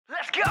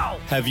go!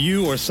 Have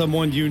you or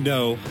someone you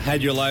know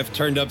had your life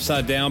turned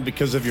upside down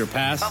because of your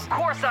past? Of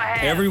course I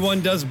have.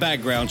 Everyone does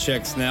background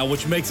checks now,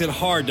 which makes it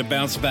hard to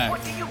bounce back.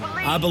 What do you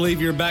believe? I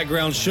believe your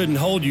background shouldn't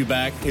hold you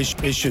back.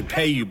 It should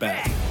pay you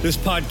back. This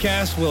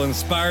podcast will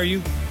inspire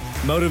you,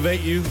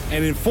 motivate you,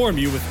 and inform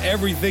you with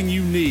everything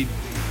you need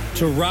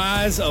to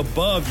rise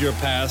above your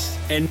past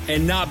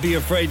and not be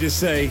afraid to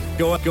say,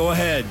 go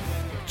ahead,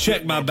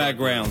 check my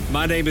background.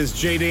 My name is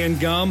J-Dan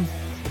Gum,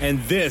 and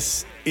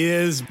this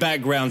is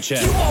Background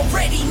Check. You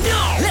already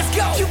know. Let's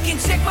go. You can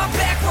check my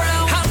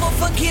background. I'm a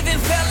forgiving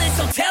felon,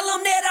 so tell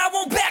them that I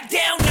won't back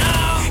down.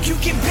 No. You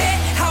can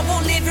bet I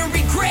won't live in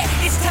regret.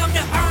 It's time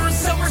to earn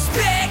some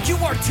respect. You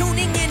are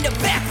tuning in to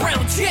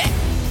Background Check.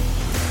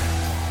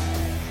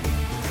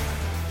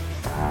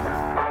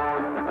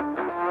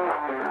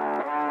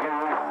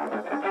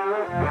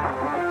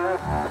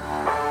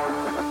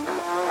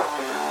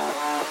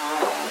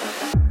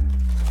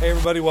 Hey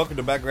everybody, welcome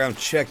to Background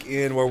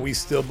Check-In, where we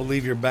still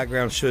believe your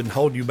background shouldn't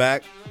hold you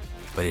back,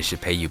 but it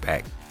should pay you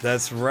back.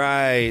 That's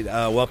right.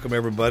 Welcome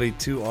everybody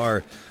to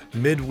our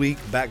midweek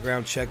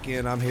Background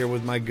Check-In. I'm here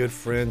with my good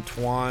friend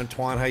Tuan.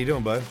 Tuan, how you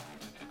doing, bud?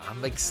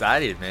 I'm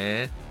excited,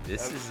 man.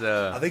 This is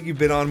I think you've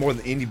been on more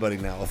than anybody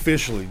now,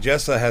 officially.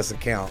 Jessa has the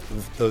count,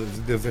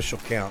 the official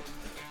count,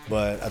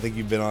 but I think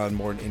you've been on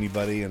more than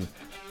anybody. And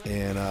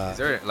is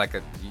there like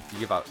you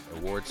give out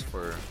awards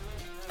for?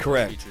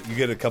 Correct. Features? You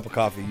get a cup of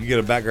coffee. You get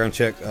a background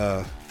check.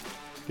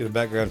 Get a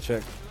background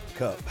check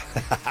cup.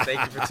 Thank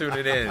you for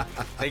tuning in.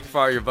 Thank you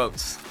for all your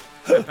votes.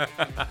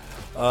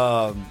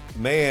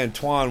 Man,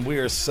 Tuan, we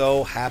are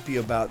so happy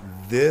about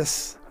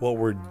this, what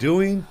we're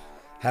doing.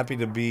 Happy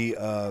to be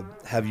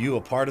have you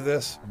a part of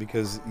this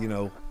because,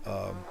 man,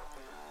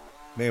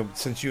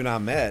 since you and I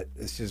met,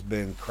 it's just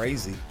been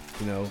crazy.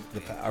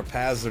 Our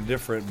paths are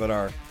different, but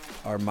our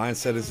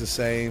mindset is the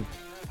same.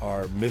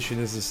 Our mission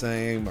is the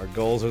same. Our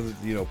goals are,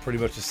 pretty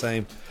much the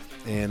same.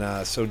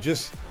 And so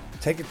just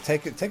take a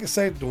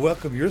second to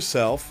welcome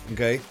yourself.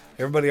 Okay,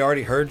 everybody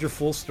already heard your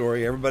full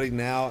story. Everybody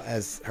now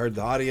has heard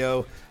the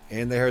audio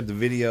and they heard the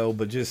video.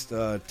 But just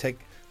take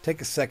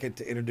a second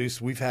to introduce.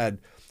 We've had,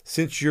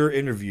 since your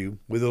interview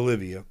with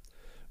Olivia,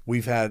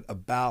 we've had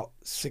about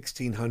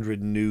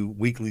 1,600 new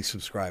weekly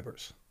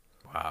subscribers.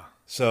 Wow.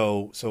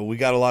 So we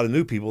got a lot of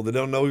new people that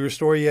don't know your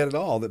story yet at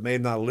all, that may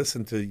have not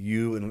listened to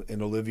you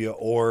and Olivia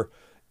or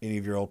any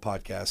of your old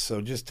podcasts.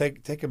 So just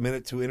take a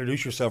minute to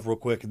introduce yourself real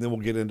quick, and then we'll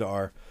get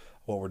into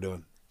what we're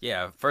doing.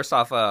 Yeah. First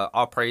off,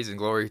 all praise and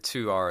glory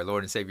to our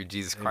Lord and Savior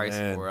Jesus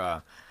Christ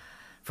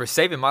for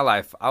saving my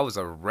life. I was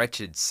a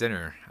wretched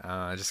sinner.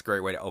 Just a great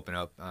way to open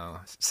up.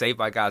 Saved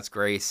by God's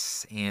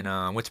grace,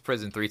 and went to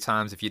prison 3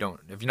 times. If you're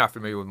not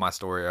familiar with my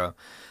story,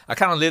 I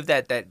kind of lived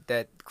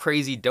that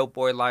crazy dope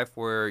boy life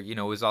where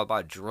it was all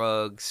about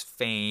drugs,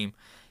 fame.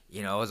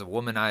 I was a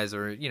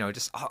womanizer.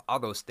 Just all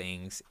those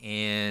things.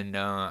 And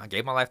I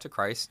gave my life to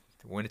Christ.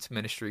 Went into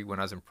ministry when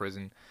I was in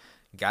prison.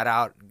 Got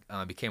out.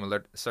 Became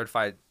a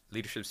certified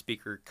leadership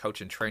speaker, coach,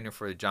 and trainer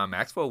for John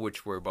Maxwell,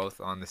 which we're both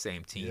on the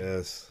same team.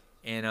 Yes.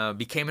 And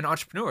became an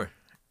entrepreneur.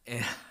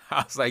 And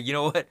I was like, you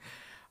know what?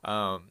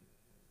 I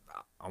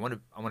want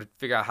to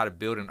figure out how to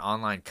build an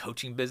online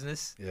coaching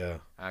business. Yeah.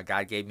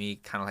 God gave me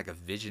kind of like a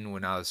vision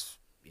when I was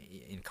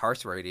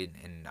incarcerated,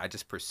 and I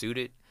just pursued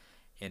it.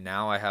 And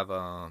now I have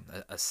a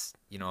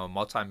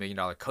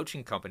multi-million-dollar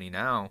coaching company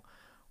now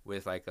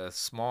with like a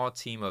small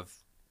team of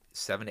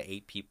 7 to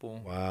 8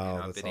 people. Wow,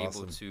 and I've that's been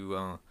awesome.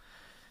 able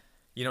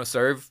to,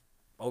 serve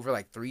over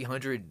like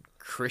 300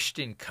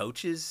 Christian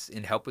coaches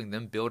in helping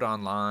them build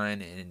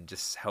online and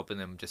just helping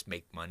them just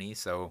make money.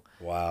 So,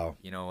 wow,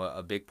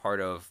 a big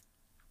part of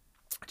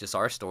just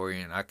our story,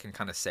 and I can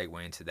kind of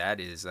segue into that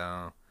is,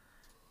 when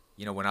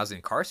I was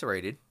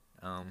incarcerated,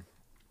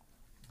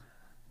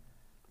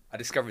 I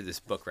discovered this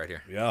book right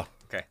here. Yeah.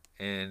 Okay.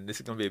 And this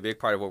is going to be a big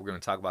part of what we're going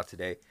to talk about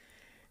today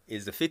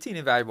is the 15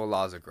 Invaluable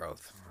Laws of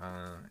Growth.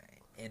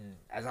 And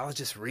as I was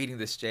just reading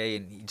this, Jay,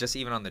 and just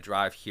even on the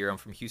drive here, I'm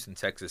from Houston,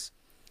 Texas.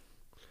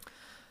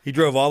 He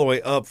drove all the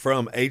way up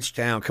from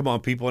H-Town. Come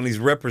on, people. And he's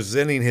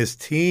representing his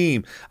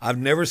team. I've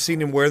never seen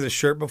him wear this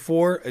shirt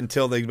before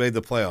until they made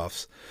the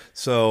playoffs.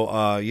 So,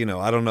 I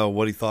don't know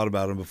what he thought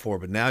about him before,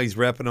 but now he's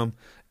repping them.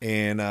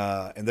 And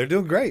they're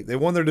doing great. They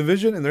won their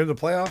division, and they're in the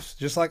playoffs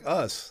just like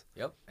us.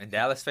 Yep, and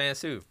Dallas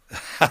fans too.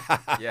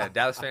 Yeah,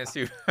 Dallas fans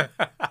too.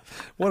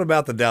 What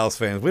about the Dallas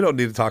fans? We don't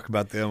need to talk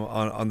about them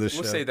on this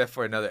show. We'll save that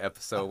for another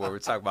episode where we're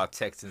talking about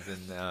Texans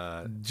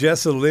and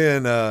Jessa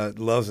Lynn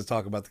loves to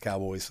talk about the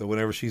Cowboys. So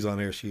whenever she's on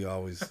here, she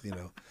always,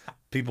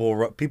 people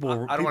will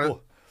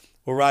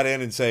write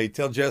in and say,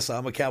 "Tell Jessa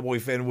I'm a Cowboy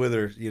fan with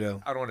her." I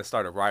don't want to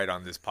start a riot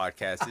on this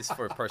podcast. This is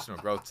for personal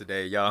growth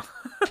today, y'all.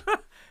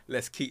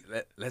 Let's keep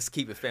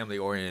it family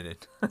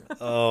oriented.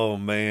 Oh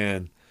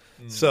man.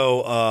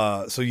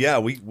 So yeah,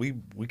 we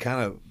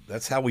kind of,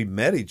 that's how we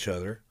met each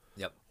other.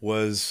 Yep.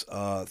 Was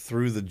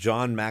through the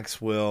John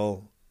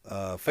Maxwell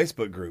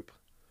Facebook group.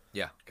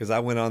 Yeah. Because I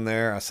went on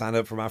there, I signed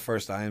up for my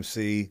first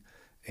IMC,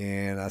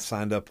 and I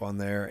signed up on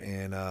there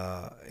and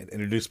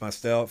introduced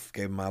myself,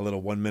 gave my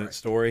little 1 minute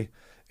story,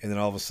 And then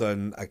all of a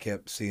sudden, I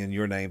kept seeing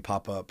your name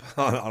pop up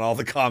on all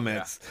the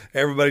comments.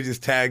 Yeah. Everybody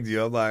just tagged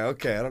you. I'm like,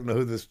 okay, I don't know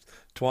who this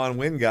Tuan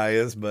Wynn guy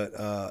is, but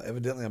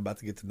evidently I'm about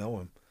to get to know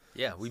him.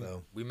 Yeah,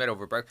 we met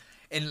over breakfast.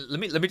 And let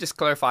me just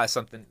clarify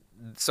something.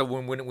 So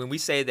when we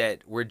say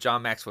that we're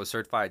John Maxwell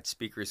certified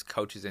speakers,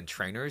 coaches, and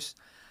trainers,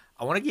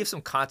 I want to give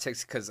some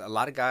context because a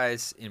lot of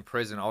guys in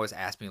prison always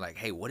ask me like,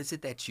 "Hey, what is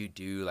it that you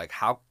do? Like,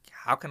 how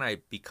can I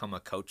become a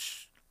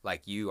coach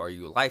like you? Are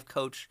you a life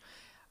coach?"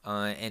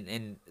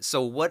 And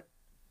so what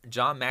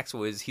John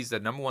Maxwell is, he's the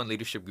 #1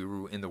 leadership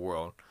guru in the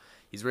world.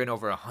 He's written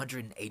over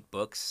 108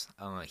 books.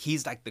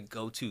 He's like the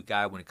go-to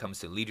guy when it comes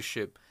to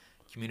leadership,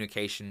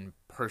 communication,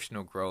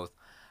 personal growth.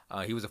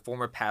 He was a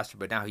former pastor,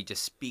 but now he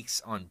just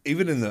speaks on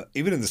even in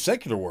the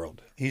secular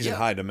world. He's in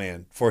high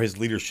demand for his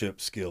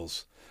leadership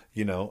skills,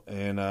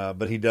 and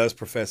but he does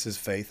profess his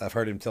faith. I've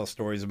heard him tell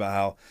stories about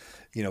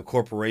how,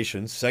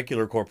 corporations,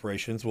 secular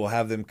corporations, will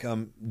have them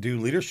come do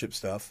leadership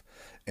stuff.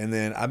 And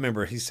then I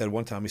remember he said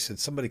one time,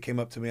 somebody came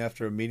up to me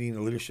after a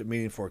leadership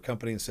meeting for a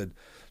company, and said,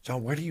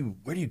 "John, where do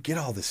you get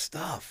all this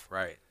stuff?"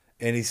 Right.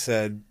 And he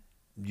said,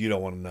 "You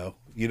don't want to know.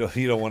 You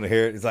don't want to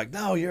hear it." He's like,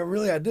 "No, yeah,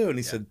 really, I do." And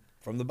he said,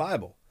 "From the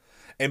Bible."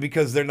 And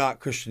because they're not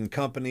Christian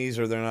companies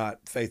or they're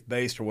not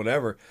faith-based or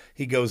whatever,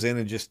 he goes in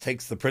and just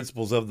takes the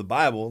principles of the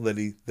Bible that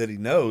he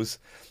knows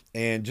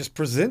and just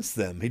presents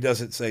them. He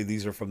doesn't say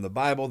these are from the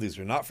Bible, these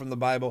are not from the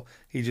Bible.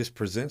 He just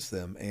presents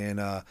them, and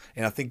I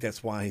think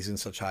that's why he's in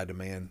such high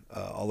demand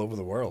all over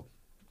the world.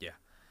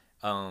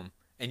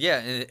 Yeah,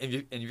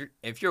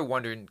 if you're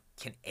wondering,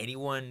 can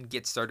anyone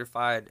get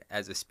certified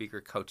as a speaker,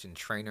 coach, and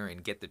trainer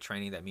and get the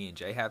training that me and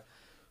Jay have?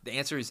 The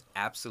answer is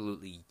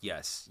absolutely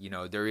yes.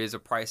 There is a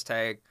price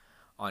tag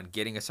on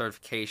getting a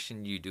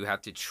certification. You do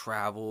have to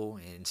travel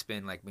and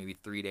spend like maybe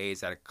 3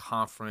 days at a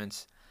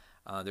conference.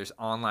 There's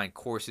online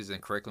courses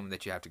and curriculum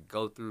that you have to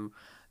go through.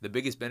 The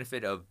biggest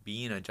benefit of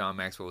being a John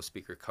Maxwell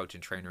speaker, coach,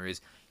 and trainer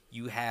is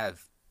you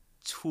have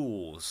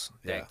tools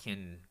that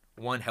can,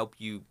 one, help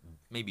you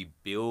maybe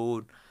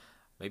build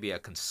maybe a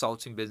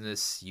consulting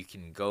business. You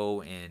can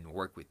go and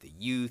work with the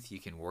youth. You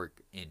can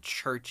work in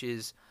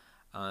churches.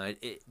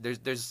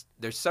 There's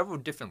several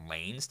different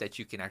lanes that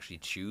you can actually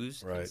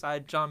choose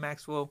inside John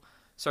Maxwell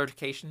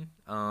certification.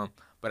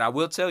 But I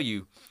will tell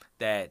you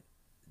that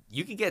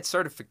you can get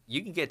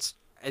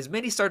as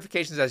many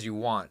certifications as you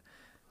want.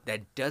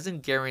 That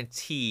doesn't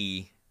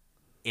guarantee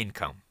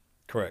income.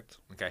 Correct.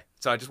 Okay.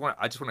 So I just want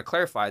to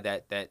clarify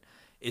that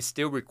it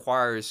still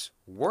requires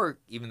work,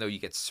 even though you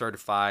get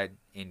certified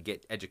and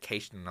get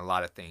education in a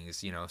lot of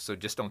things. So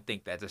just don't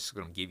think that this is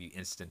going to give you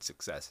instant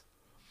success.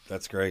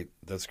 That's great.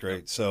 That's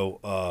great.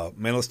 So,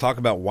 man, let's talk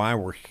about why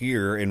we're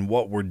here and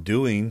what we're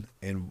doing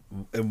and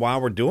why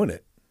we're doing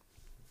it.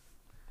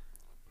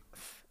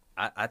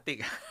 I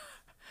think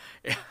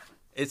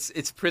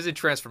it's prison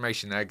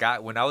transformation.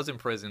 When I was in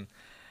prison,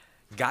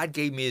 God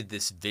gave me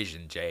this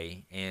vision,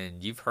 Jay,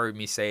 and you've heard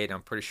me say it.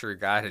 I'm pretty sure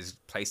God has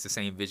placed the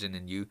same vision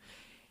in you.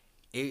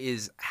 It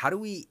is, how do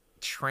we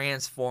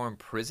transform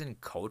prison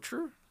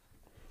culture?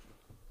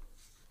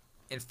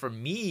 And for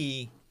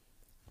me,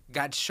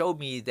 God showed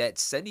me that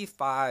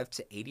 75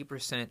 to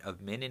 80% of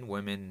men and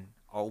women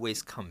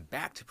always come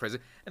back to prison.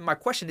 And my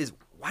question is,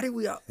 why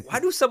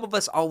do some of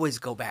us always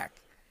go back?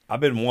 I've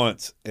been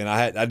once, and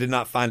I did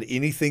not find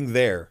anything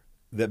there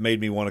that made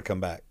me want to come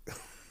back.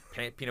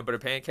 Peanut butter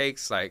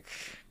pancakes, like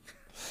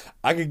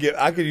I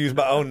could use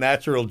my own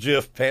natural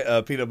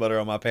Jif peanut butter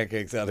on my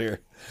pancakes out here,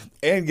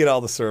 and get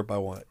all the syrup I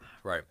want.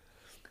 Right.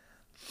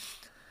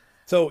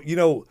 So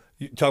you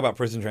talk about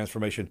prison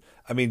transformation.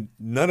 I mean,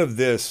 none of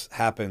this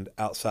happened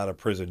outside of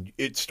prison.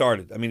 It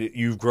started. I mean,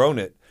 you've grown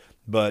it,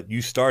 but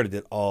you started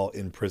it all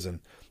in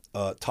prison.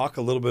 Talk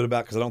a little bit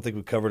about, because I don't think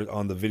we covered it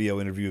on the video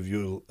interview of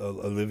you,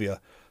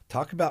 Olivia.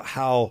 Talk about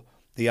how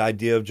the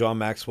idea of John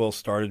Maxwell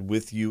started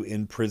with you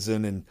in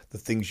prison and the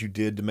things you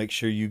did to make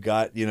sure you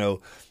got,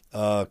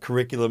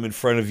 curriculum in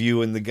front of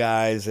you and the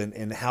guys,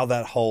 and how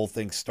that whole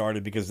thing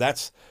started, because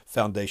that's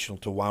foundational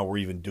to why we're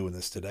even doing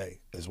this today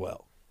as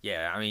well.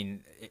 Yeah, I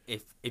mean,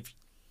 if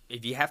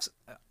you have,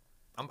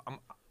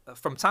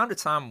 from time to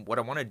time, what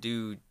I want to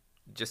do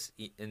just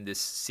in this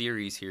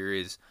series here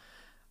is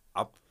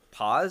I'll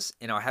pause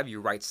and I'll have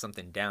you write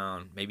something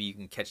down. Maybe you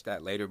can catch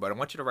that later, but I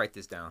want you to write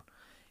this down.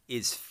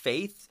 Is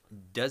faith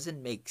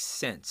doesn't make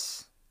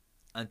sense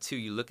until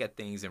you look at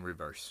things in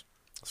reverse.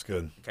 That's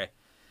good. Okay.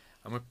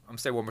 I'm going to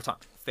say it one more time.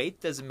 Faith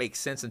doesn't make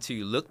sense until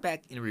you look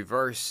back in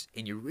reverse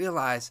and you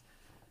realize,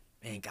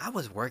 man, God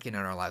was working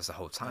in our lives the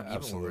whole time,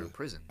 even when we were in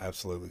prison.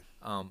 Absolutely.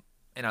 And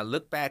I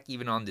look back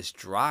even on this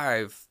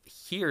drive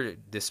here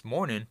this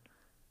morning,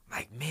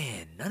 like,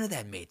 man, none of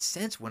that made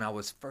sense when I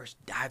was first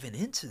diving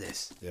into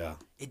this. Yeah.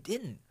 It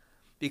didn't.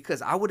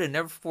 Because I would have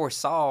never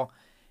foresaw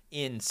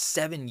in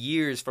 7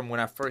 years from when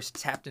I first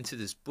tapped into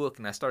this book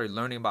and I started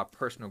learning about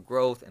personal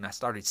growth and I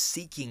started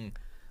seeking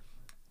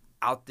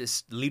out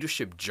this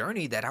leadership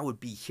journey that I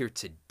would be here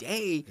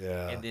today.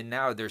 Yeah. And then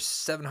now there's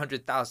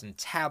 700,000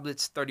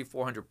 tablets,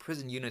 3,400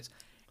 prison units,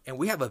 and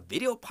we have a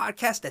video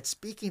podcast that's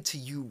speaking to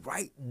you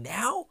right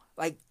now.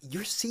 Like,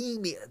 you're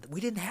seeing me.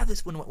 We didn't have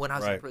this when I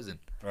was in prison.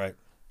 Right.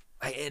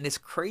 And it's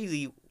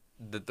crazy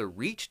the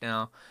reach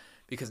now,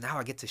 because now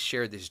I get to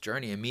share this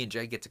journey, and me and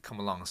Jay get to come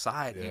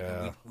alongside.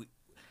 Yeah. And we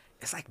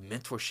it's like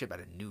mentorship at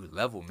a new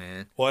level,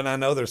 man. Well, and I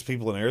know there's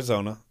people in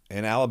Arizona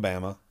and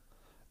Alabama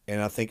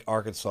and I think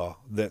Arkansas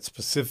that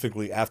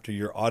specifically after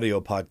your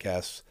audio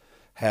podcasts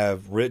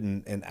have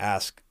written and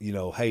asked,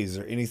 hey, is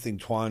there anything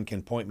Tuan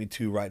can point me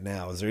to right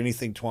now? Is there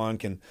anything Tuan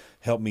can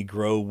help me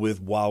grow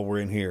with while we're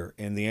in here?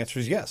 And the answer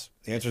is yes.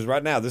 The answer is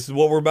right now. This is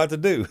what we're about to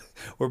do.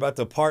 We're about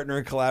to partner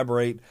and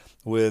collaborate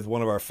with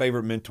one of our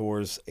favorite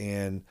mentors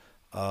and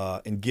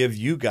give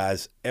you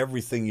guys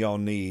everything y'all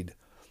need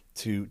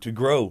to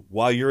grow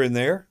while you're in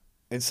there.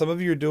 And some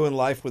of you are doing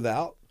life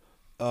without.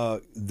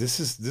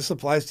 This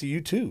applies to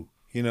you too.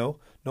 No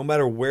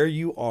matter where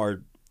you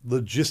are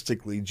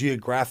logistically,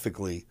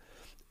 geographically,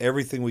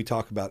 everything we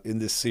talk about in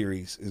this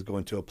series is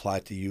going to apply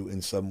to you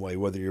in some way,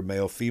 whether you're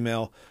male,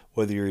 female,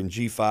 whether you're in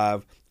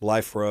G5,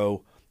 life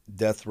row,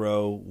 death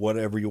row,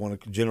 whatever you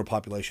want to, general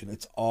population.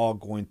 It's all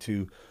going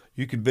to,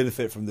 you can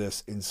benefit from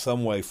this in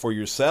some way for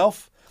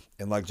yourself.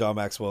 And like John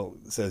Maxwell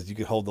says, you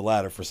can hold the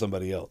ladder for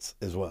somebody else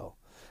as well.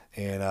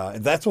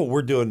 And that's what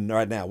we're doing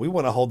right now. We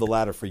want to hold the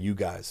ladder for you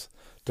guys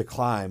to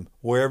climb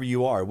wherever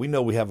you are. We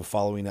know we have a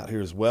following out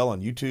here as well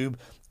on YouTube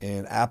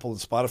and Apple and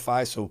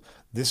Spotify. So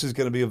this is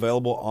going to be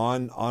available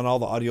on all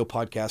the audio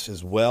podcasts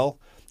as well.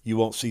 You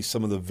won't see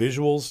some of the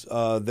visuals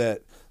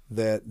that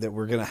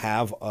we're going to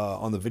have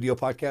on the video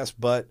podcast,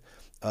 but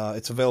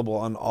it's available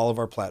on all of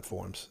our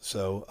platforms.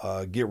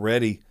 So get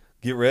ready.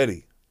 Get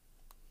ready.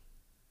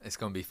 It's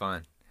going to be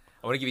fun.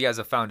 I want to give you guys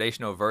a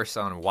foundational verse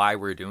on why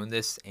we're doing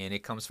this, and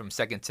it comes from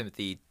 2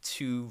 Timothy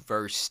 2,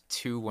 verse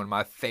 2, one of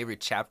my favorite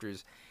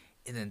chapters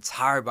in the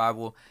entire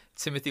Bible.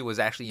 Timothy was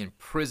actually in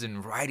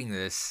prison writing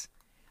this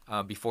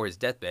before his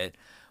deathbed.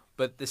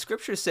 But the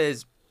scripture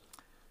says,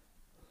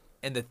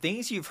 "And the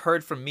things you've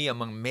heard from me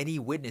among many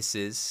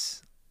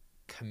witnesses,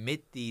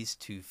 commit these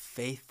to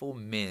faithful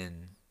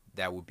men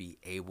that will be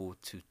able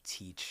to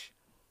teach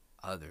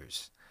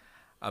others."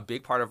 A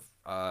big part of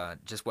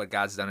just what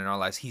God's done in our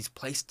lives, he's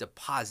placed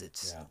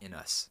deposits in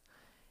us.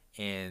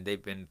 And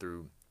they've been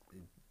through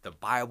the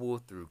Bible,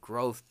 through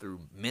growth, through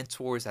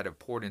mentors that have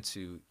poured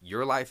into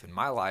your life and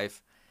my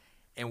life.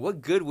 And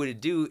what good would it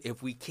do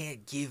if we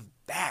can't give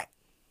back?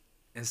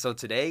 And so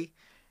today,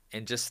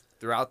 and just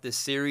throughout this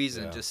series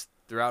and just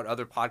throughout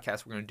other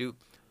podcasts we're going to do,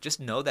 just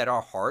know that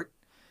our heart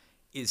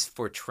is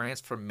for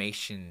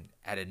transformation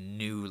at a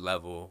new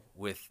level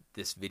with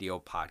this video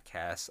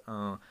podcast.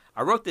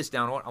 I wrote this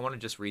down. I want to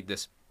just read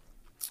this.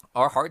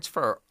 Our hearts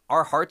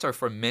are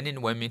for men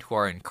and women who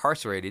are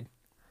incarcerated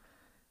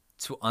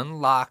to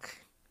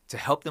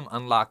help them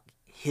unlock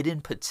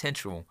hidden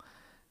potential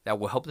that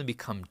will help them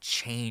become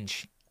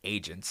change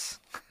agents.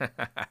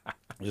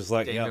 Just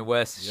like Damon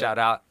West, shout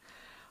out.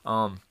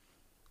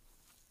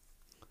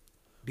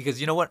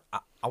 Because you know what?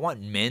 I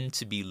want men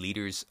to be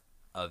leaders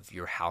of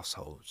your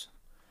households.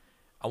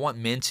 I want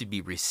men to be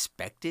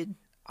respected.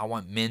 I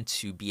want men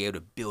to be able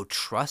to build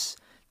trust,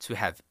 to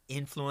have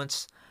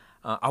influence.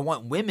 I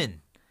want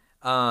women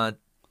to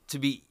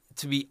be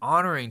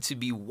honoring, to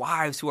be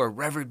wives who are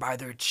revered by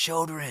their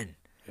children.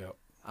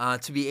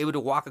 Yep. To be able to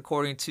walk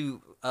according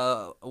to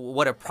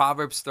what a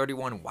Proverbs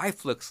 31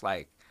 wife looks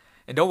like.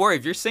 And don't worry,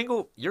 if you're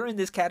single, you're in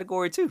this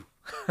category too.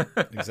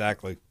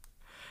 Exactly.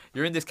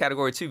 You're in this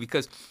category too,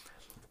 because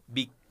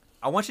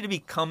I want you to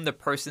become the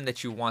person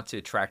that you want to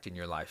attract in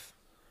your life.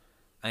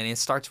 And it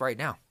starts right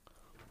now,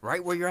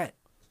 right where you're at.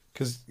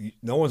 Because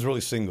no one's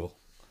really single.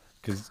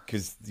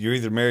 Because you're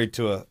either married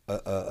to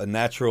a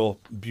natural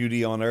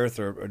beauty on earth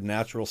or a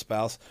natural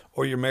spouse,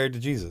 or you're married to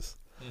Jesus.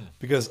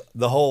 Because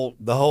the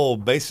whole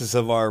basis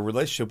of our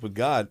relationship with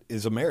God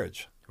is a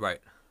marriage.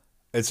 Right.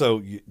 And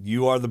so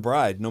you are the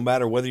bride, no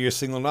matter whether you're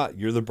single or not.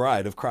 You're the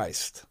bride of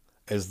Christ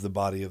as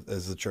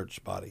the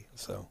church body.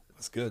 So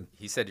that's good.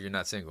 He said you're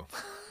not single.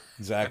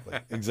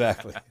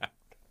 Exactly.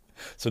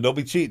 So don't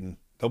be cheating.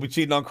 Don't be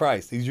cheating on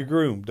Christ. He's your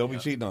groom. Don't be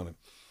cheating on him.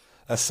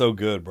 That's so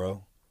good,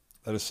 bro.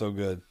 That is so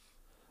good.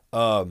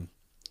 Talk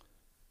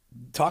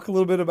a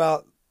little bit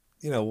about,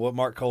 what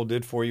Mark Cole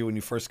did for you when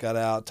you first got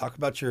out. Talk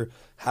about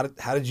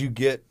how did you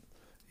get,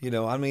 I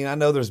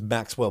know there's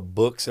Maxwell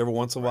books every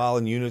once in a while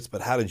in units,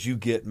 but how did you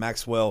get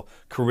Maxwell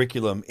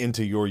curriculum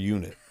into your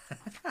unit?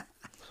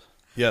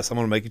 Yes, I'm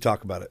going to make you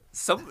talk about it.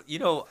 Somebody's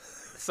going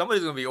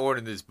to be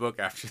ordering this book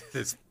after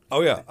this.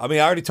 Oh yeah. I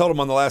already told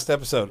him on the last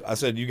episode. I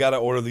said, you got to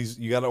order these.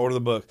 You got to order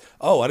the book.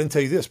 Oh, I didn't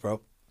tell you this,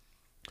 bro.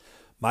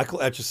 Michael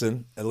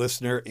Etchison, a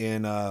listener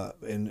in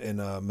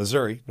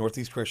Missouri,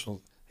 Northeast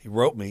Correctional, he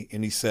wrote me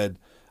and he said,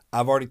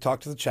 I've already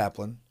talked to the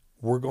chaplain.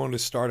 We're going to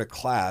start a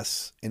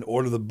class and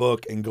order the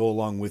book and go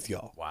along with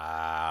y'all.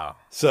 Wow.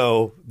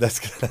 So that's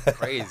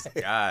praise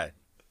God.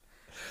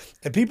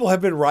 And people have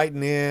been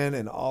writing in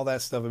and all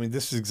that stuff.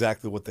 This is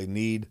exactly what they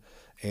need.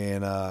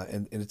 And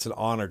it's an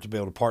honor to be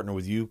able to partner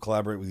with you,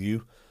 collaborate with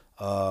you,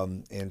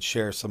 and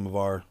share some of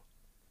our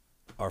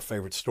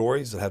favorite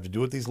stories that have to do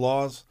with these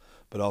laws,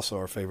 but also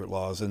our favorite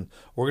laws. And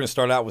we're going to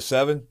start out with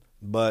 7.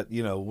 but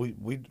you know,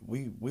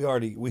 we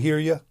already we hear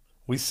you,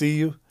 we see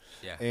you,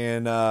 Yeah.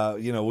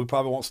 and you know, we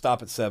probably won't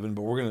stop at 7,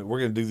 but we're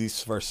gonna do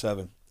these first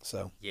 7.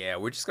 So Yeah,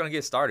 we're just gonna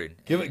get started.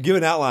 give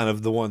an outline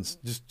of the ones,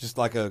 just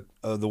like the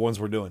ones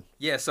we're doing.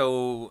 Yeah,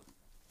 so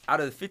out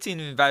of the 15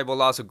 invaluable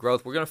laws of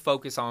growth, we're gonna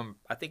focus on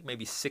I think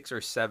maybe 6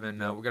 or 7.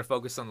 We're gonna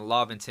focus on the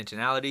law of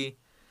intentionality,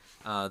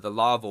 the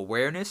law of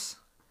awareness.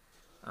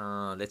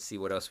 Let's see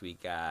what else we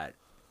got.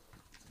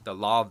 The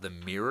law of the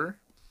mirror,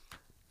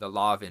 the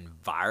law of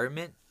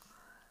environment,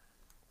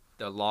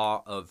 the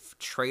law of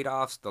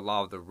trade-offs, the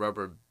law of the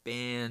rubber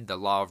band, the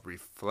law of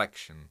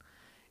reflection.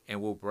 And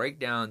we'll break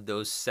down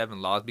those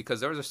 7 laws because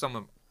those are some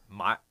of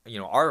my,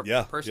 our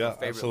personal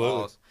favorite absolutely.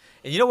 laws.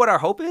 And you know what our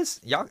hope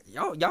is? Y'all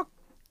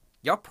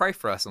pray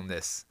for us on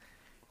this.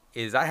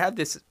 Is I have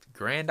this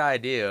grand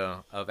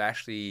idea of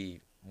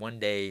actually one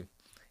day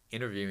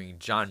interviewing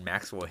John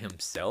Maxwell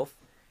himself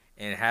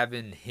and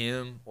having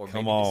him or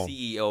maybe the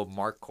CEO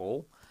Mark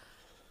Cole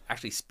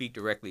actually speak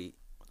directly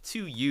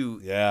to you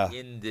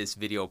in this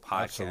video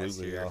podcast.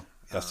 Absolutely, here.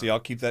 yeah. So y'all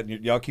keep that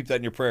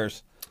in your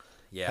prayers.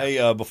 Yeah.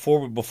 Hey,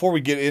 before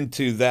we get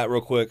into that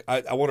real quick,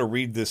 I want to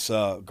read this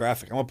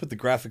graphic. I'm going to put the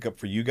graphic up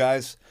for you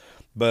guys.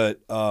 But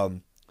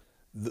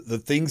the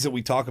things that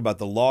we talk about,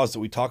 the laws that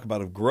we talk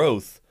about of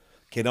growth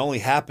can only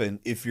happen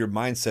if your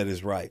mindset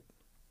is right.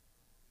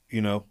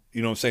 You know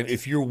what I'm saying?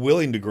 If you're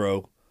willing to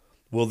grow,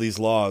 will these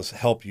laws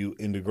help you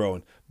into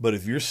growing? But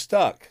if you're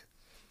stuck,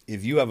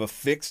 if you have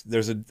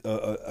there's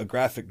a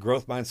graphic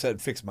growth mindset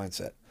and fixed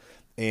mindset.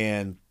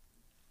 And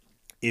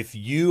if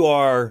you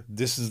are,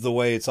 this is the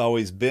way it's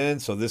always been,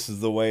 so this is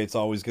the way it's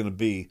always going to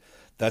be,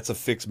 that's a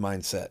fixed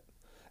mindset.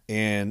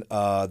 And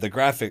the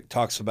graphic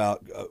talks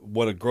about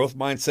what a growth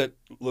mindset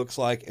looks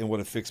like and what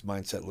a fixed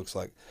mindset looks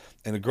like.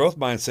 And a growth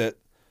mindset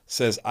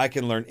says, I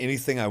can learn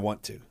anything I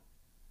want to.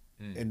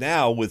 And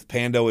now with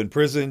Pando in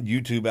prison,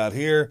 YouTube out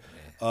here,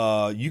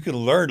 you can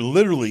learn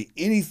literally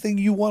anything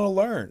you want to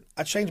learn.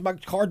 I changed my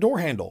car door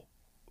handle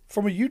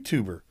from a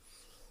YouTuber.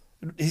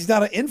 He's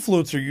not an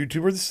influencer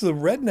YouTuber. This is a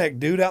redneck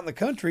dude out in the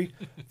country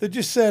that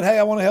just said, hey,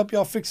 I want to help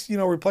y'all fix,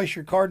 replace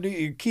your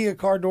your Kia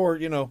car door.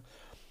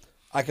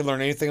 I can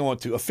learn anything I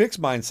want to. A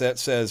fixed mindset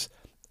says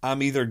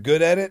I'm either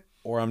good at it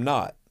or I'm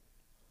not.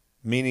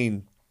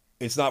 Meaning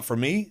it's not for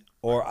me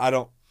or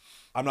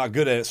I'm not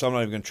good at it, so I'm not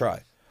even going to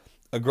try.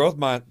 A growth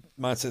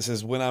mindset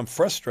says when I'm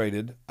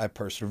frustrated, I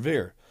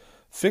persevere.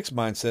 Fixed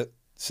mindset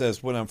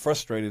says when I'm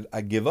frustrated,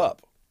 I give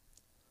up.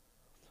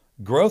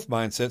 Growth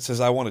mindset says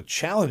I want to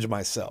challenge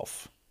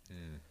myself.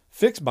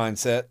 Fixed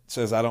mindset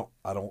says I don't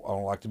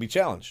like to be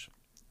challenged.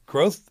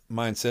 Growth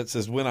mindset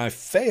says when I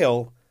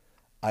fail,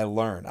 I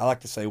learn. I like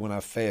to say when I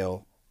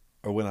fail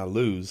or when I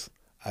lose,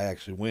 I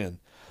actually win.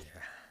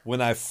 Yeah. When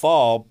I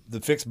fall,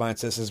 the fixed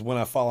mindset says when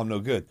I fall, I'm no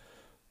good.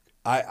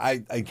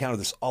 I encounter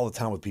this all the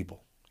time with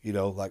people.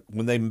 Like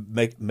when they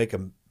make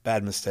a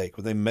bad mistake,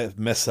 when they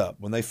mess up,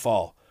 when they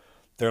fall,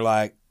 they're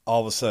like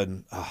all of a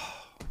sudden,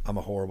 I'm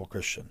a horrible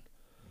Christian.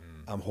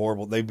 I'm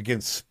horrible. They begin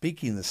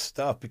speaking this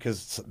stuff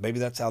because maybe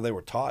that's how they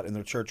were taught in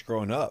their church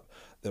growing up.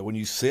 That when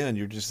you sin,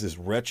 you're just this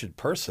wretched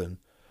person,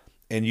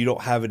 and you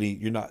don't have any.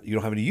 You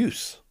don't have any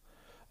use.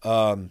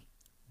 Growth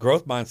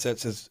mindset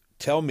says,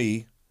 "Tell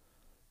me,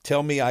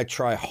 I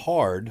try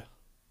hard.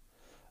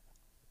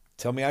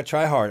 Tell me I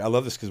try hard." I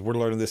love this because we're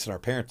learning this in our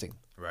parenting.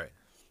 Right.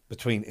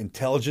 Between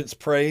intelligence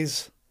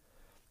praise,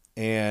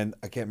 and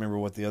I can't remember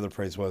what the other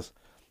praise was,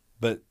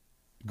 but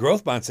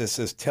growth mindset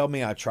says, "Tell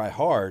me I try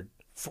hard."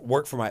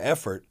 Work for my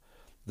effort.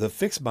 The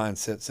fixed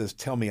mindset says,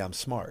 tell me I'm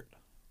smart.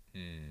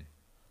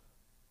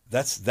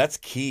 That's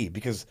key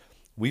because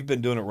we've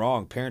been doing it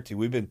wrong. Parenting,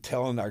 we've been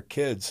telling our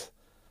kids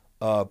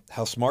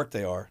how smart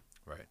they are.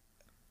 Right.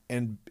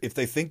 And if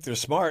they think they're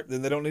smart,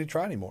 then they don't need to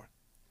try anymore.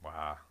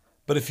 Wow.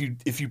 But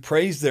if you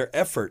praise their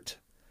effort,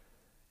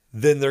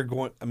 then they're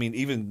going,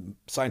 even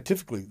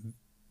scientifically,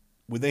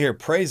 when they hear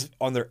praise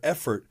on their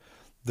effort,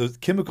 the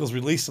chemicals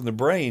released in the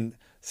brain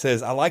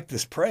says, I like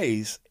this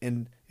praise,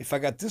 and if I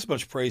got this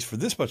much praise for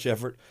this much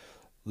effort,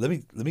 let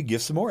me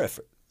give some more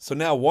effort. So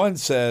now one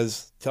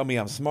says, tell me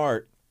I'm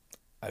smart.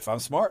 If I'm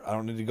smart, I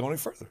don't need to go any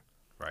further.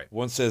 Right.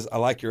 One says, I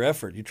like your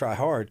effort. You try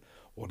hard.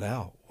 Well,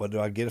 now, what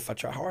do I get if I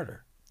try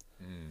harder?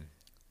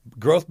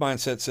 Growth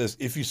mindset says,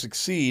 if you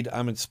succeed,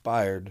 I'm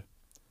inspired.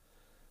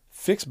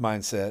 Fixed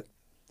mindset,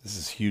 this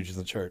is huge in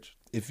the church.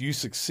 If you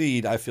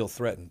succeed, I feel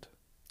threatened.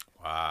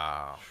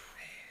 Wow.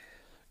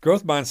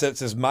 Growth mindset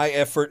says, my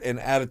effort and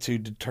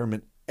attitude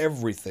determine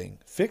everything.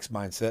 Fixed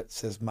mindset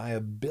says, my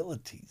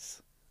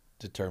abilities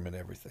determine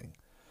everything.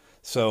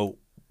 So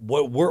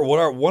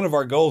one of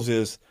our goals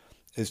is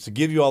to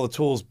give you all the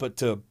tools, but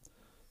to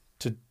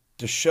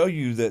show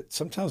you that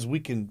sometimes we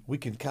can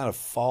kind of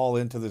fall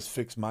into this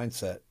fixed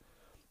mindset,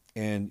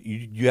 and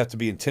you have to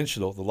be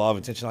intentional. The law of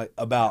intentionality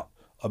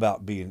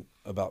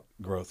about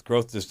growth.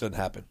 Growth just doesn't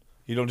happen.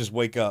 You don't just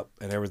wake up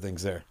and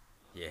everything's there.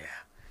 Yeah.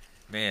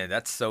 Man,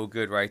 that's so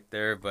good right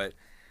there. But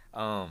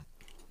you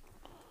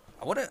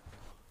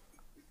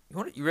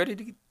ready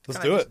to Let's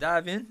do it.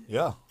 Dive in?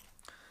 Yeah.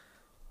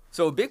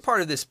 So a big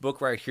part of this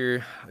book right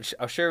here,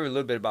 I'll share a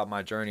little bit about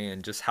my journey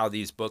and just how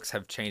these books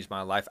have changed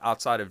my life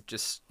outside of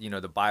just,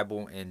 the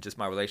Bible and just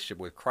my relationship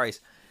with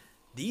Christ.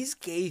 These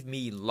gave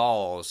me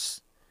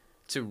laws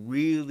to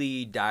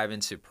really dive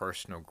into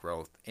personal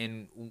growth.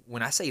 And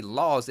when I say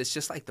laws, it's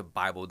just like the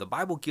Bible. The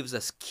Bible gives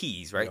us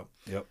keys, right?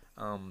 Yep.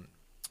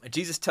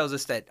 Jesus tells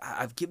us that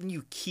I've given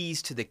you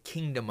keys to the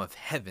kingdom of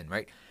heaven,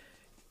 right?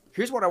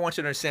 Here's what I want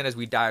you to understand as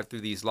we dive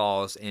through these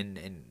laws, and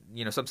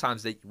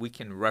sometimes that we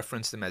can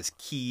reference them as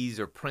keys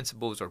or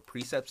principles or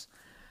precepts.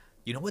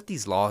 You know what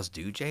these laws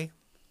do, Jay?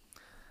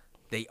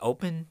 They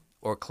open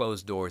or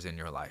close doors in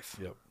your life.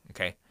 Yep.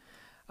 Okay.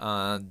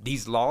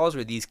 These laws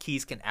or these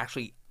keys can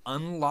actually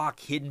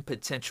unlock hidden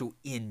potential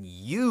in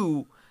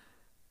you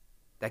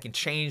that can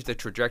change the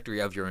trajectory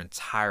of your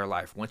entire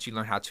life once you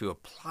learn how to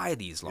apply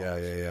these laws.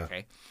 Yeah.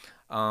 Okay.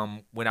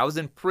 When I was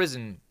in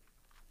prison,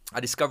 I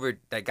discovered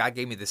that God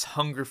gave me this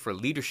hunger for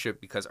leadership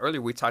because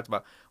earlier we talked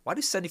about why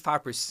do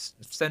 75 to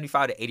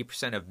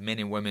 80% of men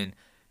and women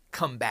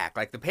come back?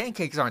 Like the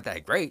pancakes aren't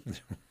that great.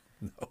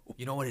 No.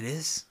 You know what it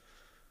is?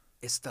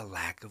 It's the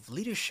lack of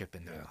leadership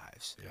in their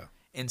lives. Yeah.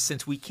 And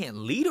since we can't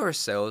lead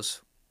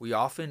ourselves, we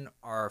often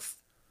are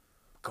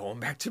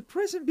going back to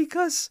prison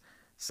because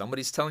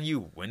somebody's telling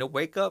you when to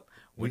wake up,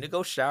 when to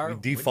go shower.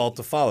 We default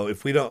to follow.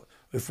 If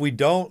we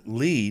don't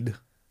lead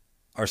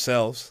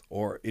ourselves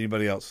or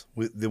anybody else,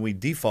 then we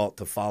default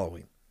to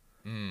following.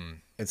 And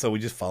so we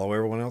just follow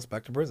everyone else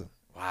back to prison.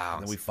 Wow.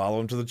 And then we follow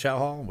them to the chow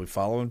hall, and we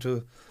follow them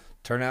to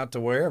turn out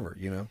to wherever,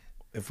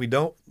 If we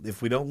don't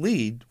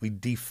lead, we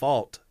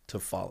default to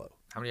follow.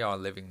 How many of y'all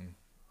are living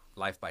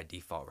life by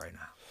default right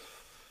now?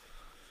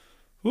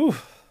 Whew.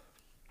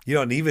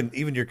 And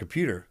even your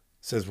computer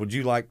says, would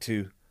you like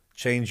to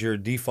change your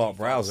default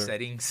browser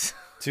settings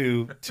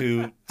to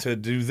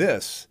do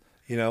this?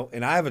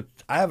 And I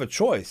have a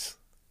choice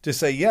to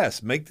say,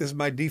 yes, make this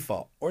my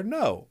default, or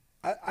no,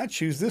 I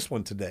choose this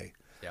one today.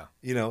 Yeah.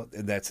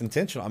 And that's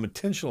intentional. I'm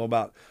intentional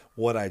about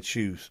what I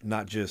choose,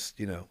 not just,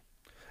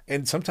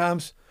 and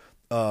sometimes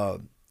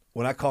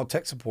when I call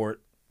tech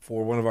support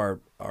for one of our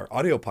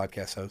audio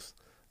podcast hosts,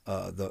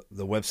 the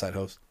website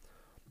host,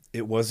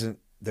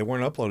 they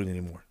weren't uploading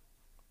anymore.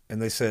 And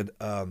they said,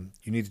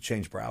 you need to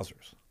change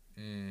browsers.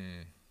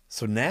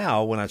 So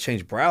now when I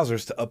change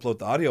browsers to upload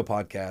the audio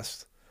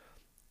podcast,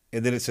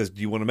 and then it says,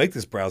 do you want to make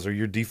this browser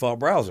your default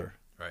browser?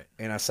 Right.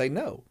 And I say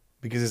no,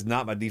 because it's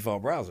not my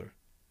default browser.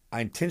 I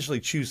intentionally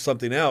choose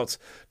something else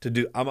to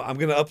do. I'm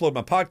going to upload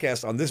my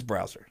podcast on this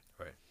browser.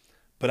 Right.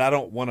 But I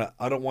don't want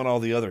all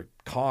the other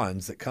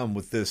cons that come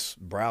with this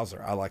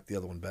browser. I like the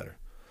other one better.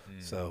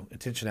 So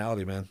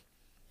intentionality, man.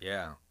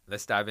 Yeah.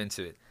 Let's dive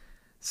into it.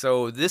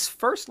 So this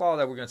first law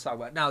that we're going to talk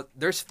about, now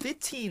there's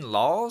 15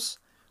 laws.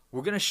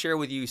 We're going to share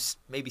with you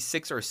maybe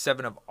 6 or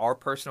 7 of our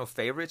personal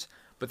favorites.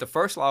 But the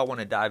first law I want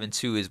to dive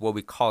into is what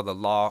we call the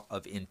law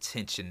of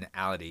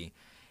intentionality,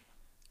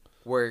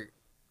 where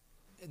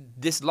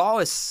this law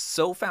is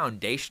so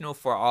foundational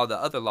for all the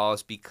other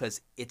laws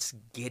because it's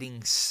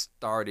getting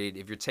started.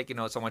 If you're taking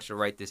notes, I want you to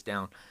write this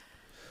down.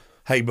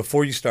 Hey,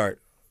 before you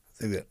start,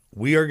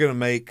 we are going to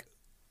make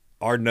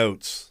our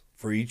notes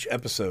for each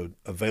episode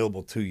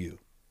available to you.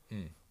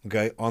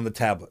 Okay, on the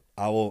tablet.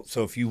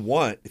 So if you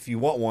want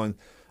one,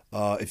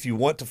 if you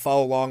want to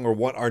follow along or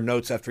want our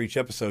notes after each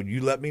episode,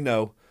 you let me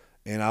know,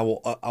 and I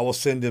will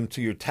send them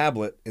to your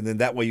tablet, and then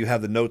that way you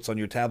have the notes on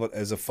your tablet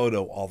as a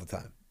photo all the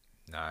time.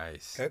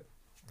 Nice. Okay.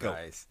 Go.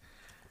 Nice.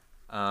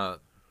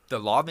 The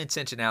law of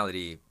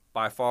intentionality,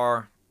 by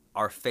far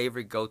our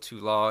favorite go-to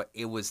law.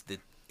 It was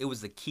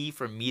the key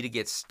for me to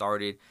get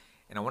started,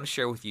 and I want to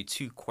share with you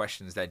 2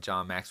 questions that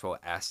John Maxwell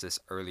asked us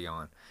early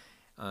on.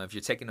 If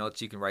you're taking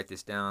notes, you can write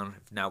this down.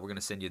 If not, we're going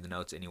to send you the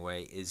notes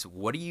anyway. Is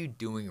what are you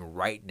doing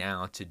right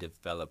now to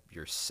develop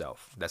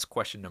yourself? That's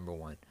question number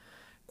 1.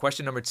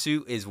 Question number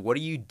 2 is what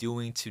are you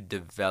doing to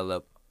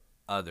develop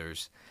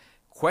others?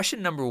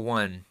 Question number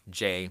 1,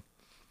 Jay,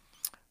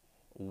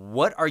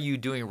 what are you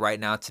doing right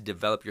now to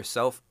develop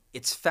yourself?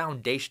 It's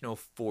foundational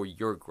for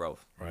your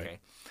growth. Right. Okay?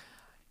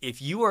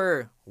 If you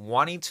are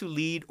wanting to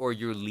lead or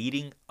you're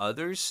leading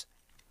others,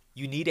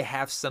 you need to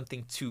have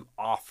something to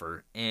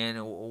offer.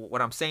 And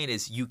what I'm saying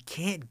is you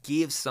can't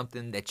give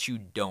something that you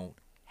don't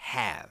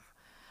have.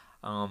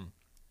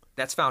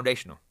 That's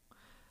foundational.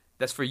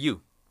 That's for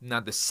you.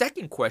 Now, the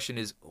second question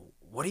is,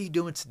 what are you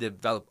doing to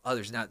develop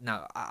others?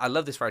 Now, I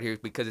love this right here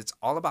because it's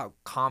all about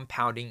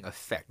compounding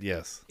effect.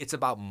 Yes. It's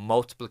about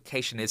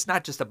multiplication. It's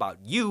not just about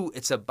you.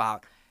 It's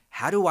about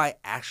how do I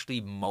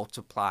actually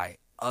multiply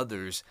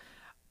others?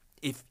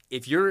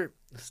 If you're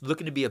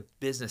looking to be a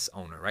business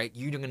owner, right,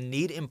 you're going to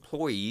need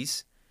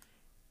employees.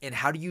 And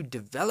how do you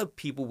develop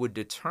people would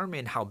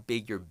determine how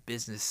big your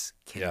business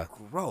can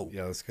grow.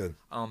 Yeah, that's good.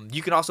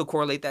 You can also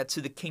correlate that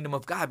to the kingdom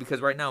of God because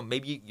right now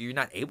maybe you're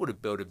not able to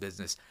build a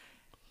business.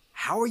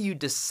 How are you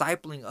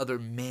discipling other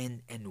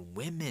men and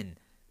women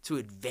to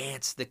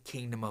advance the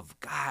kingdom of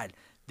God?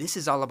 This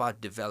is all about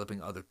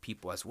developing other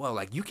people as well.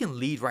 Like you can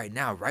lead right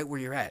now, right where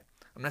you're at.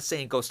 I'm not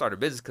saying go start a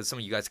business because some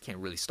of you guys can't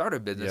really start a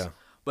business. Yeah.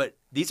 But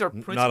these are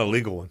principles. Not a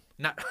legal one.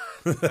 Not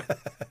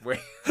wait,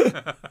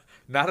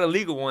 not a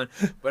legal one,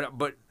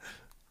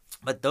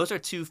 but those are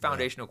two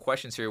foundational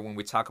questions here when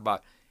we talk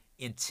about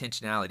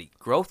intentionality.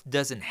 Growth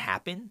doesn't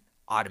happen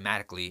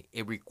automatically.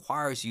 It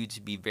requires you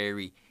to be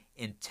very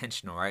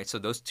intentional, right? So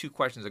those two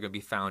questions are going to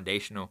be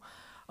foundational.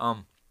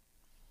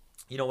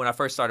 When I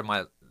first started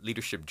my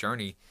leadership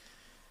journey,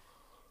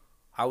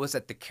 I was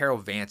at the Carol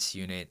Vance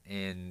unit,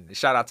 and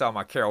shout out to all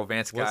my Carol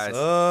Vance guys.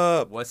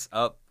 What's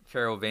up,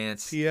 Carol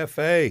Vance?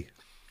 TFA.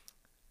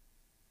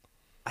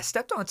 I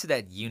stepped onto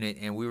that unit,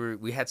 and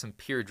we had some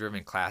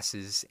peer-driven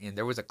classes, and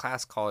there was a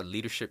class called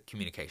Leadership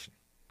Communication.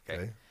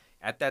 Okay.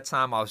 At that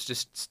time, I was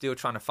just still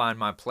trying to find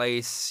my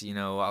place.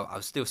 I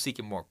was still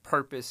seeking more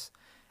purpose.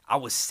 I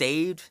was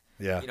saved.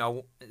 Yeah.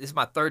 This is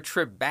my third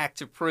trip back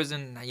to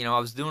prison. I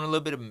was doing a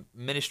little bit of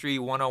ministry,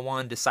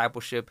 one-on-one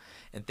discipleship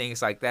and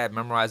things like that,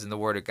 memorizing the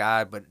Word of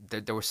God. But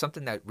there was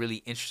something that really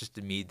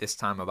interested me this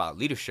time about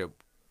leadership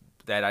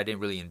that I didn't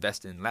really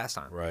invest in last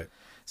time. Right.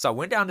 So I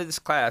went down to this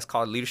class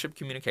called Leadership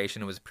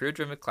Communication. It was a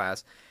peer-driven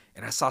class,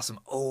 and I saw some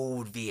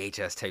old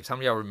VHS tapes. How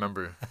many of y'all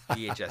remember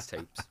VHS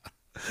tapes?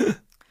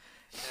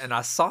 And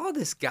I saw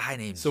this guy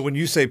named... So when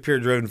you say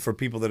peer-driven, for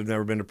people that have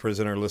never been to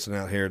prison or listen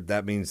out here,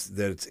 that means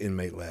that it's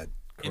inmate-led.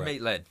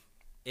 Correct.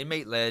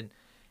 Inmate-led.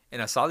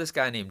 And I saw this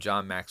guy named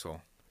John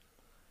Maxwell.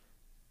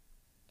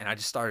 And I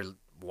just started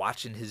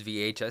watching his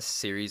VHS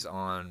series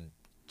on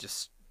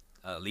just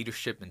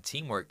leadership and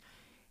teamwork.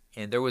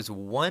 And there was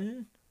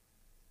one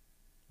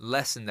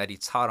lesson that he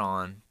taught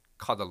on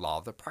called the law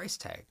of the price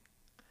tag.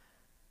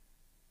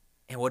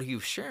 And what he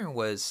was sharing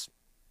was,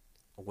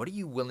 what are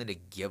you willing to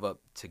give up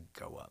to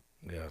go up?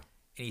 Yeah.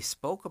 And he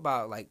spoke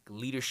about like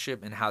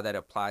leadership and how that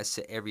applies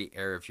to every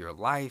area of your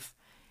life.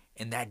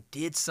 And that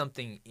did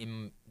something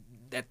in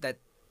that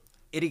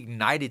it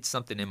ignited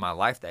something in my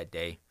life that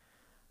day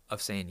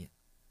of saying,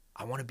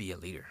 I want to be a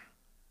leader.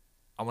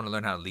 I want to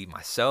learn how to lead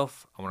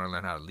myself. I want to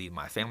learn how to lead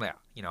my family.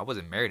 I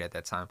wasn't married at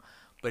that time,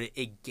 but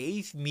it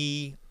gave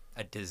me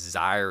a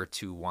desire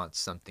to want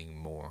something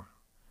more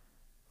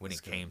when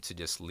it came to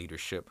just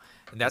leadership.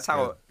 And that's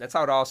how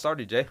it all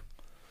started, Jay.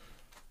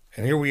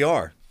 And here we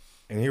are.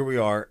 And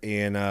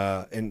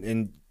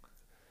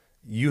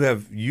you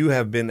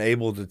have been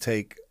able to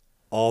take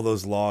all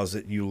those laws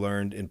that you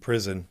learned in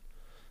prison,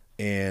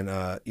 and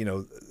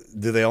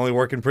do they only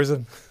work in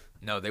prison?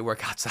 No, they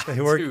work outside.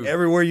 They work too.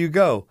 everywhere you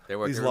go.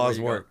 These laws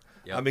work.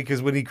 Yep. I mean,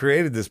 because when he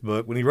created this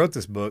book, when he wrote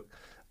this book,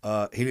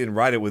 he didn't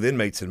write it with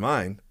inmates in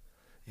mind.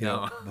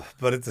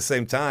 But at the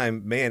same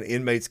time, man,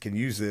 inmates can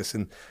use this,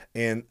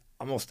 and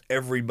almost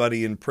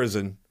everybody in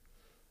prison,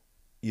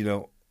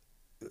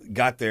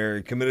 got there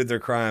and committed their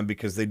crime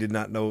because they did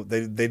not know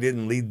they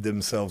didn't lead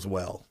themselves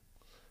well.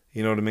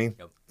 You know what I mean?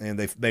 Yep.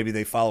 And maybe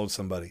they followed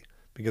somebody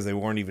because they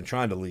weren't even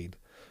trying to lead.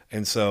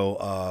 And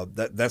so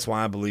that's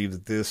why I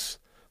believe that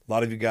a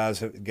lot of you gals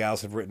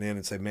have written in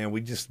and say, man,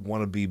 we just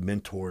want to be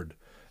mentored,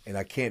 and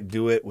I can't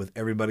do it with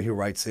everybody who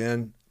writes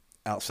in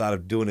outside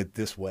of doing it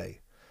this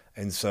way.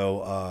 And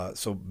so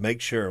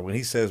make sure when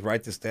he says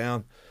write this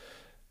down,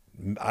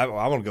 I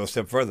want to go a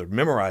step further.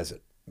 Memorize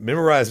it.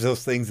 Memorize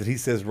those things that he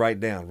says write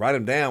down. Write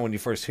them down when you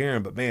first hear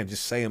them, but man,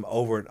 just say them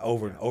over and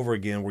over and over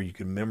again where you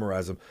can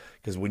memorize them.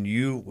 Because when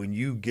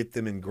you get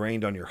them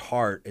ingrained on your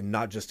heart and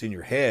not just in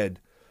your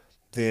head,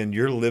 then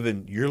you're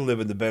living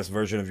the best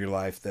version of your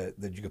life that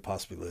you could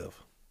possibly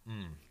live.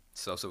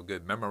 So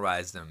good.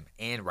 Memorize them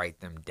and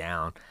write them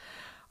down.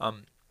 How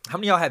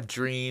many of y'all have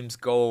dreams,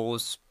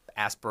 goals,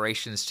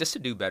 aspirations just to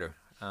do better?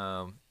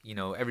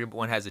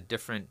 Everyone has a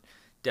different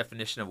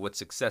definition of what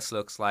success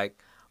looks like.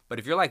 But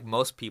if you're like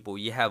most people,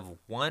 you have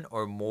one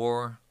or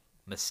more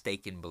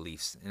mistaken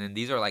beliefs. And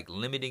these are like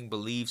limiting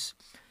beliefs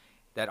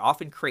that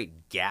often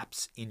create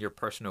gaps in your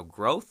personal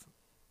growth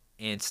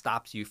and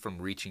stops you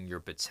from reaching your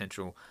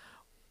potential.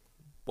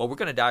 What we're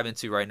going to dive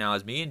into right now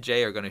is me and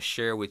Jay are going to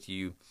share with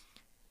you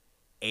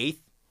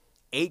eight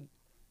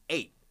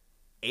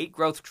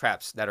growth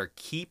traps that are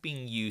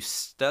keeping you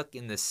stuck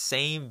in the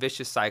same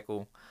vicious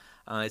cycle.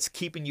 It's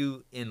keeping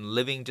you in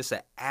living just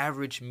an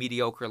average,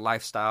 mediocre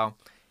lifestyle.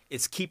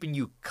 It's keeping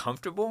you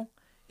comfortable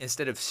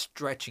instead of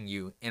stretching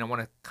you. And I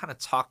want to kind of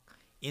talk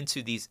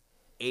into these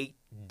 8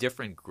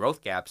 different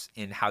growth gaps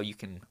and how you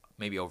can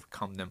maybe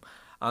overcome them.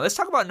 Let's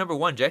talk about number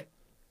 1, Jay.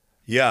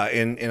 Yeah,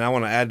 and I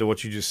want to add to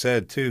what you just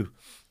said, too.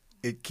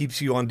 It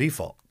keeps you on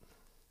default.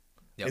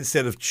 Yep.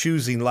 Instead of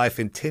choosing life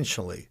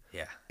intentionally.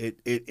 Yeah.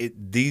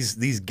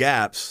 These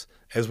gaps,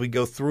 as we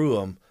go through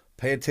them,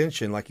 pay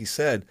attention, like you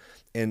said,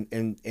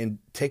 and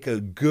take a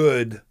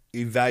good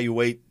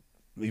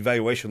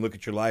evaluation look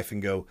at your life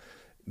and go,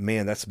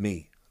 man, that's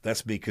me,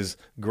 because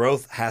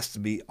growth has to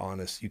be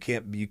honest. You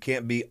can't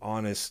be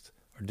honest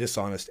or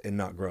dishonest and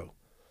not grow.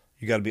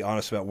 You got to be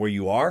honest about where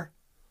you are,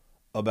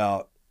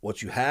 about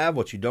what you have,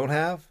 what you don't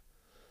have,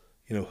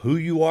 who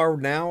you are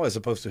now as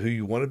opposed to who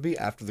you want to be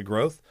after the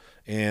growth.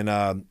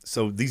 And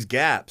so these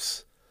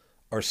gaps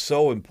are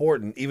so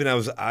important. Even I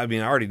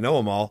already know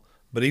them all,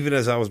 but even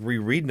as I was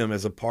rereading them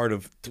as a part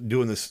of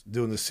doing this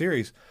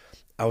series,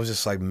 I was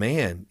just like,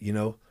 man,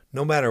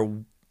 no matter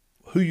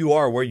who you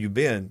are, where you've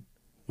been,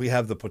 we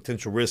have the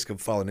potential risk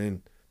of falling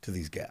into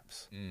these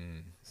gaps.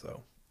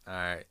 So, all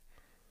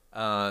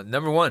right.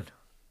 Number 1,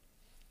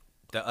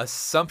 the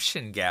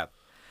assumption gap.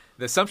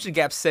 The assumption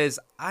gap says,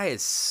 I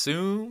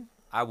assume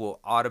I will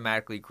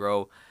automatically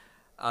grow.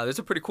 There's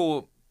a pretty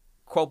cool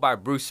quote by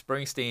Bruce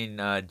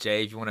Springsteen,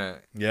 Jay, if you want to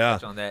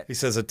touch on that. He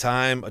says, a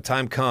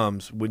time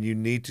comes when you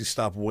need to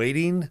stop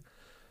waiting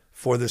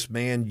for this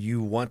man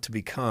you want to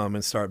become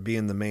and start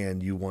being the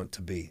man you want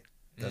to be.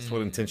 That's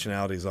what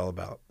intentionality is all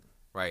about.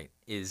 Right.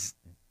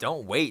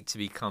 Don't wait to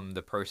become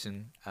the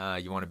person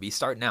you want to be.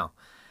 Start now.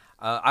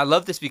 I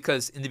love this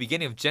because in the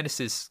beginning of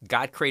Genesis,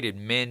 God created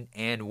men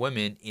and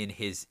women in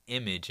his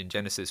image in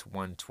Genesis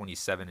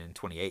 1:27 and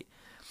 28.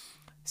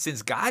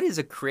 Since God is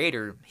a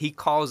creator, he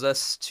calls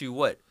us to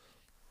what?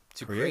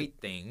 To create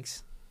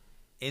things.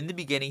 In the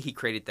beginning, he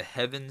created the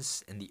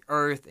heavens and the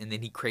earth, and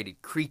then he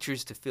created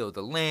creatures to fill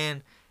the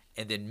land,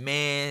 and then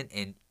man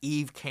and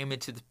Eve came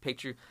into the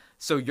picture.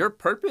 So your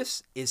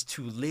purpose is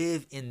to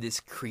live in this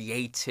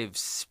creative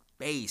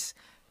space.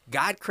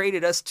 God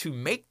created us to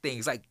make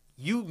things. Like,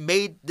 you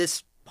made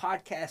this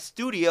podcast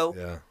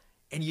studio,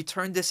 and you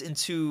turned this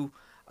into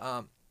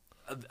a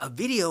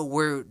video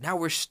where now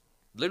we're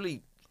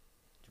literally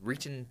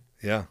reaching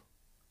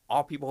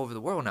all people over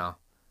the world now,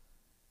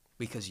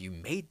 because you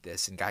made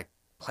this and God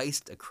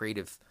placed a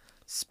creative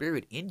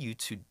spirit in you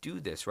to do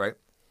this, right?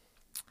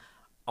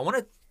 I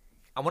want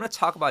to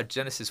talk about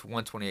Genesis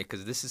 1:28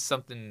 because this is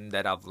something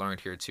that I've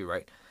learned here too,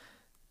 right?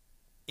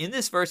 In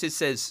this verse it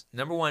says,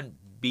 number 1,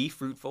 be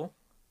fruitful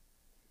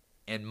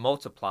and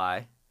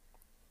multiply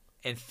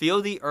and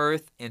fill the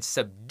earth and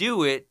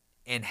subdue it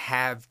and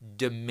have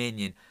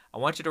dominion. I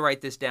want you to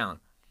write this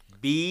down.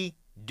 Be,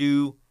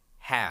 do,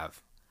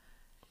 have.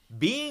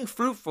 Being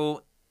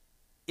fruitful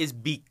is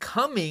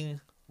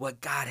becoming what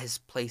God has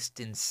placed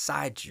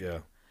inside you. Yeah.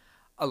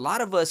 A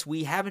lot of us,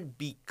 we haven't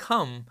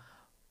become,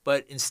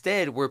 but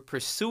instead we're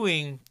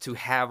pursuing to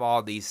have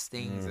all these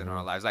things in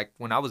our lives. Like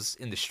when I was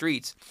in the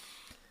streets,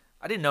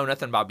 I didn't know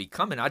nothing about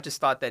becoming. I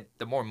just thought that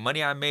the more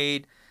money I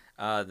made,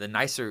 the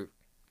nicer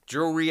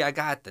jewelry I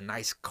got, the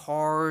nice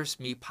cars,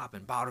 me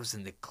popping bottles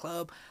in the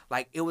club,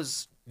 like it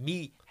was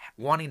me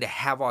wanting to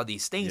have all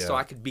these things so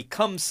I could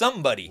become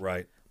somebody.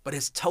 Right. But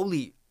it's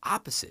totally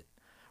opposite,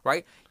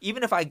 right?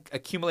 Even if I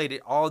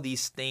accumulated all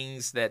these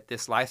things that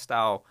this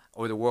lifestyle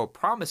or the world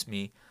promised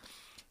me,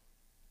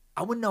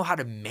 I wouldn't know how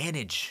to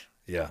manage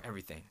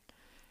everything.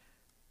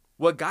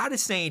 What God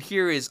is saying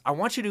here is, I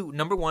want you to,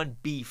 number 1,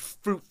 be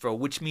fruitful,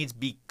 which means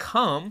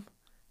become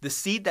the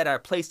seed that I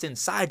placed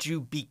inside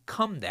you,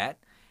 become that.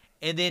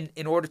 And then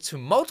in order to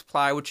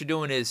multiply, what you're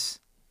doing is,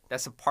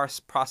 that's a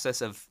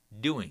process of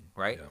doing,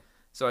 right? Yeah.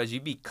 So as you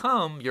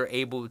become, you're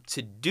able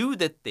to do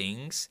the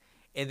things,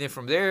 and then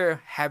from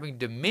there, having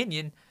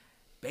dominion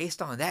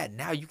based on that,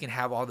 now you can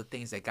have all the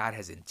things that God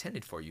has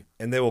intended for you.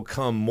 And they will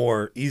come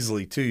more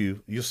easily to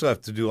you. You still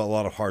have to do a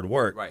lot of hard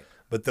work, right?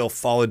 But they'll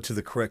fall into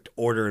the correct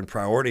order and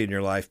priority in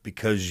your life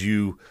because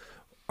you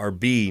are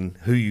being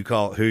who you're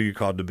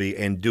called to be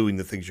and doing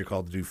the things you're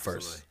called to do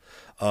first.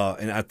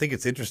 And I think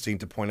it's interesting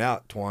to point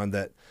out, Tuan,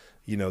 that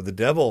the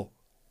devil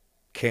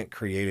can't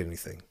create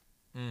anything.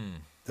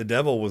 The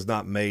devil was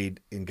not made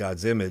in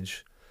God's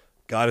image.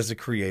 God is a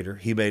creator.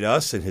 He made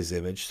us in his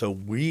image, so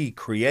we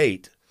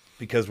create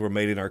because we're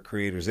made in our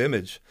creator's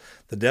image.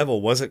 The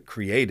devil wasn't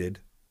created,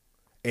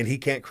 and he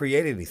can't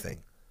create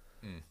anything.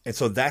 And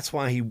so that's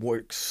why he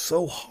works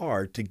so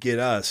hard to get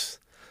us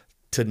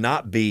to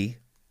not be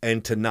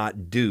and to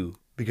not do.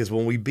 Because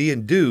when we be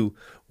and do,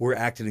 we're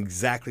acting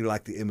exactly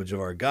like the image of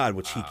our God,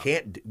 which he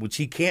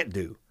can't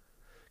do,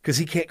 because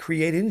he can't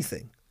create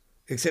anything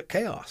except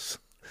chaos.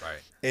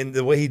 Right. And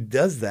the way he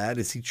does that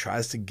is he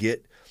tries to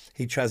get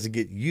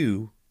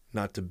you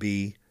not to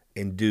be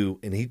and do,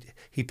 and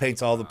he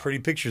paints all the pretty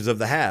pictures of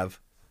the have.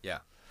 Yeah,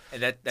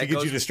 and that to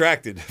get you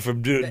distracted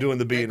from doing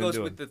the being and doing. That goes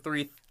with the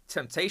 3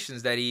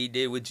 temptations that he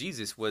did with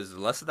Jesus: was the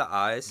lust of the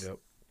eyes,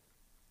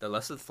 the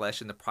lust of the flesh,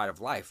 and the pride of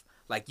life.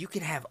 Like, you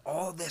can have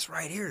all this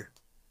right here,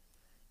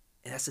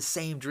 and that's the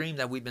same dream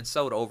that we've been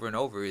sold over and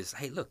over. Is,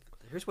 hey, look,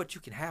 here's what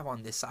you can have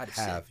on this side of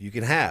sin. You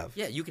can have.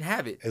 Yeah, you can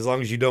have it as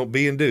long as you don't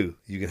be and do.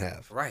 You can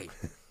have. Right,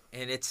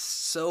 and it's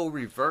so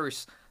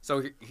reverse.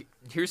 So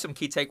here's some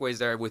key takeaways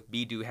there with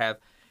be, do, have.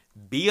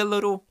 Be a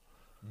little,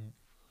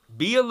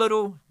 do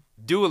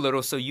a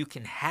little, so you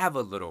can have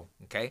a little,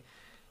 okay?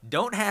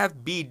 Don't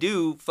have, be,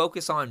 do.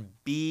 Focus on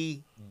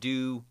be,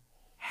 do,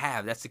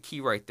 have. That's the key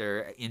right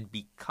there in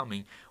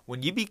becoming.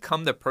 When you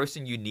become the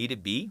person you need to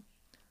be,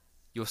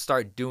 you'll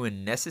start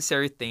doing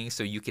necessary things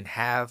so you can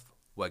have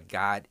what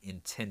God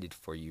intended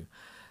for you.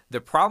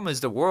 The problem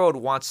is the world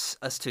wants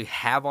us to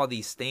have all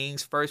these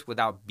things first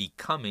without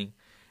becoming.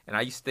 And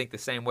I used to think the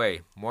same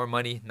way. More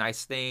money,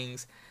 nice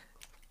things,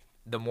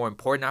 the more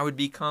important I would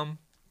become.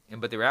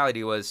 But the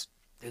reality was,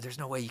 there's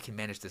no way you can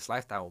manage this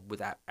lifestyle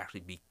without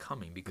actually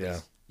becoming,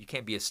 because you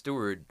can't be a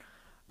steward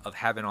of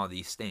having all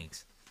these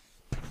things.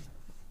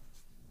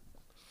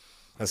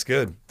 That's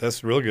good.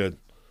 That's real good.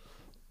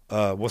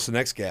 What's the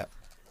next gap?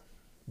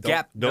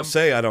 Don't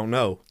say I don't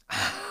know.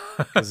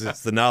 because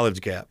it's the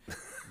knowledge gap.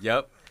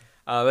 Yep.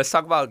 Let's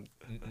talk about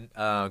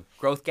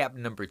growth gap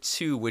number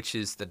 2, which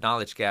is the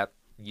knowledge gap.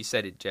 You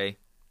said it, Jay.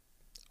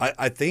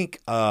 I think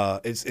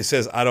it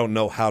says, I don't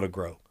know how to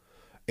grow.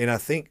 And I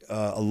think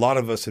a lot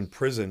of us in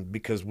prison,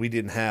 because we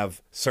didn't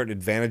have certain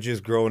advantages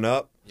growing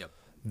up, Yep.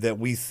 that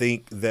we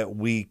think that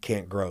we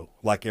can't grow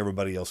like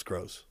everybody else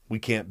grows. We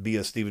can't be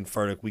a Stephen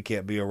Furtick. We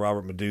can't be a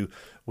Robert Madu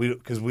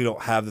because we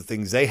don't have the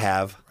things they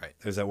have. Right.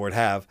 There's that word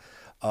have.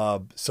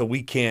 So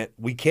we can't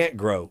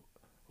grow.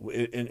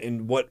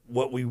 And what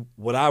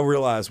I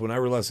realized, when I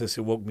realized this,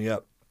 it woke me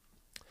up.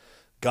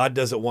 God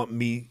doesn't want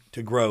me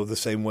to grow the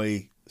same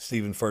way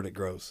Stephen Furtick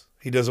grows.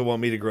 He doesn't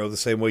want me to grow the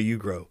same way you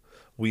grow.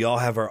 We all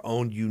have our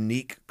own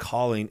unique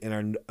calling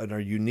and our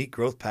unique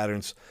growth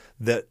patterns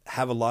that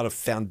have a lot of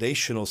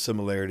foundational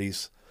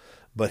similarities,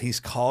 but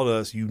he's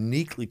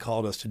uniquely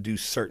called us to do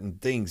certain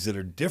things that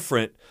are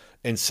different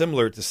and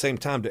similar at the same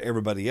time to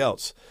everybody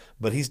else.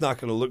 But he's not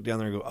going to look down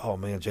there and go, oh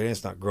man,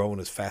 Jaden's not growing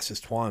as fast as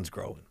Tuan's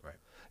growing. Right.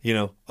 You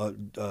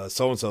know,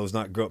 so-and-so is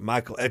not growing.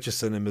 Michael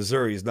Etchison in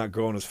Missouri is not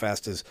growing as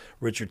fast as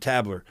Richard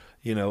Tabler,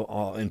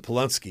 in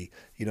Pulaski.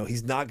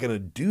 He's not going to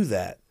do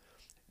that.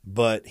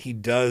 But he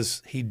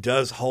does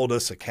hold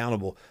us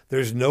accountable.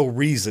 There's no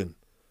reason,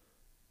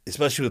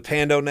 especially with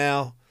Pando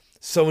now,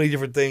 so many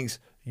different things.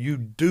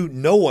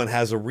 No one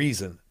has a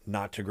reason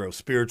not to grow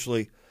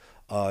spiritually.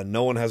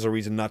 No one has a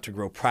reason not to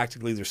grow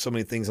practically. There's so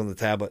many things on the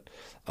tablet.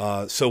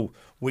 So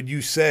when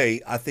you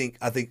say, I think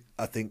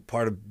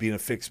part of being a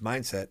fixed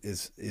mindset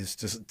is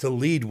just to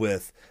lead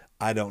with,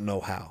 I don't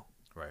know how.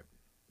 Right.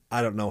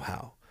 I don't know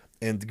how.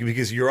 And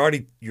because you're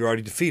already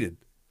defeated.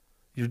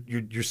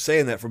 You're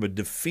saying that from a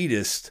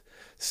defeatist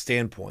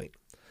standpoint.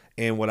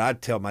 And what I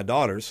tell my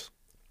daughters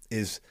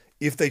is,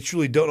 if they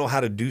truly don't know how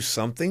to do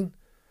something,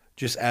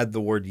 just add the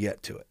word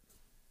yet to it.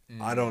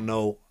 I don't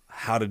know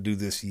how to do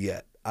this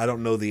yet. I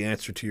don't know the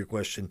answer to your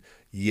question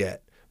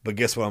yet. But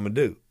guess what I'm going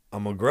to do?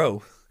 I'm going to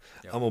grow.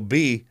 Yep. I'm going to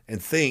be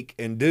and think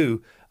and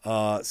do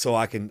so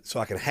I can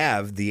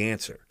have the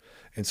answer.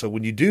 And so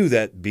when you do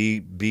that,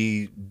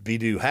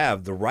 do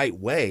have the right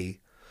way,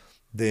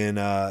 then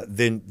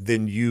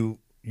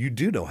you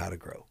do know how to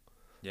grow.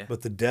 Yeah.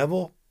 But the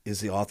devil is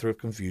the author of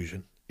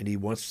confusion, and he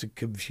wants to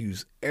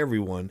confuse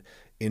everyone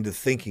into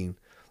thinking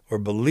or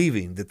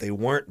believing that they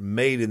weren't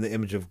made in the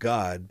image of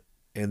God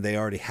and they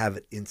already have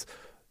it in.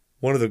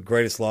 One of the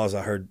greatest laws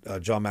I heard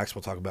John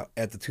Maxwell talk about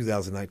at the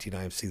 2019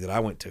 IMC that I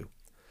went to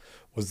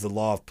was the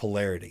law of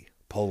polarity,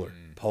 polar.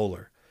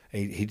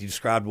 And he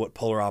described what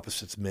polar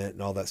opposites meant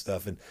and all that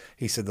stuff. And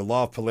he said the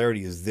law of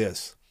polarity is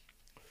this.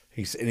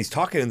 He's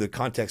talking in the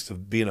context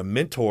of being a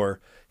mentor,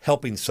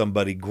 helping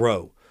somebody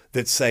grow,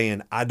 that's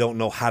saying, I don't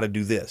know how to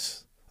do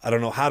this. I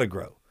don't know how to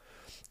grow.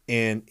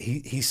 And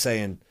he's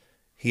saying,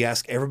 he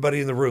asked everybody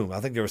in the room,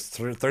 I think there was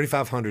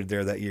 3,500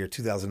 there that year,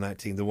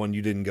 2019, the one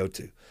you didn't go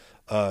to.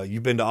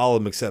 You've been to all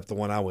of them except the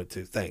one I went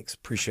to. Thanks.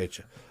 Appreciate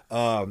you.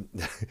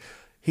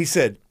 He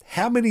said,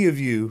 how many of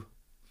you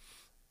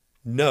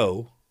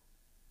know,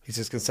 he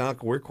says, it's going to sound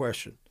like a weird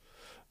question,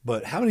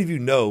 but how many of you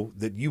know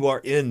that you are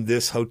in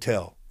this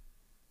hotel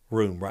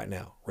room right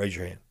now? Raise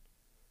your hand.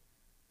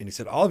 And he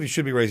said, all of you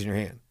should be raising your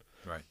hand.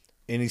 Right.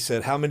 And he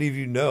said, how many of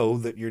you know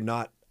that you're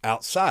not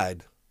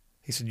outside?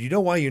 He said, you know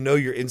why you know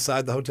you're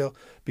inside the hotel?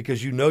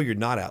 Because you know you're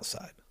not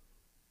outside.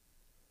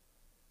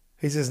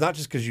 He says, not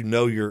just because you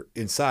know you're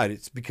inside,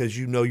 it's because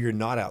you know you're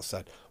not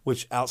outside,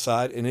 which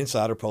outside and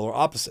inside are polar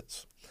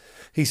opposites.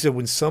 He said,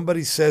 when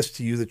somebody says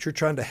to you that you're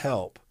trying to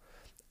help,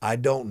 I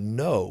don't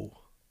know.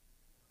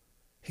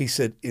 He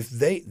said, if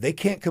they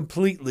can't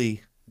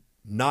completely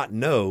not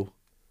know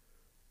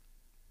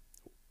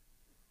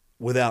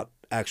without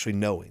actually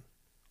knowing.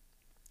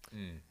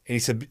 And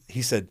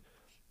he said,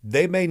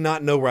 they may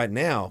not know right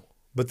now,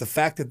 but the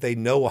fact that they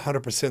know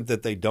 100%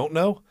 that they don't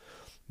know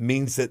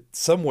means that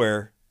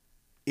somewhere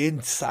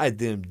inside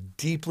them,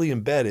 deeply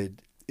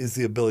embedded, is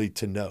the ability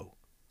to know.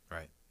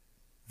 Right.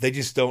 They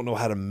just don't know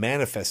how to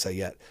manifest that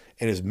yet.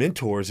 And as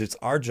mentors, it's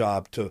our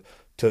job to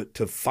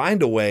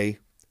find a way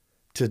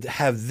to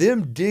have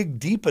them dig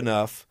deep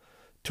enough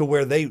to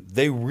where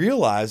they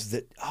realize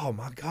that, oh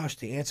my gosh,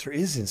 the answer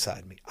is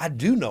inside me. I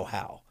do know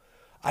how.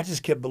 I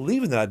just kept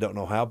believing that I don't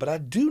know how, but I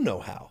do know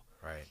how.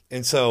 Right.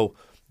 And so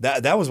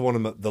that was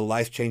one of the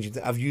life-changing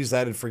things. I've used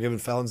that in Forgiven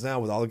Felons now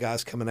with all the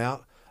guys coming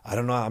out. I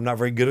don't know. I'm not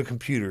very good at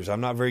computers.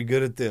 I'm not very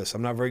good at this.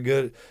 I'm not very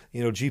good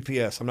at,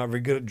 GPS. I'm not very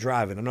good at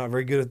driving. I'm not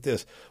very good at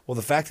this. Well,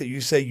 the fact that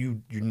you say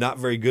you're not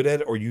very good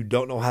at it or you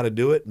don't know how to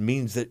do it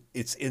means that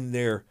it's in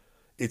there.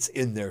 It's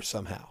in there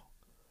somehow.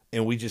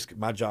 And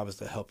my job is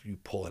to help you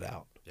pull it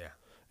out. Yeah.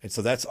 And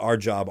so that's our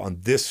job on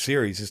this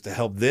series, is to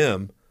help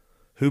them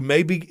who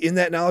may be in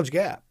that knowledge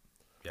gap.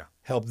 Yeah.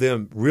 Help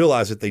them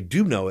realize that they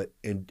do know it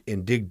and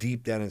dig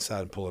deep down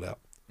inside and pull it out.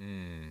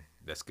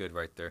 That's good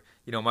right there.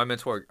 My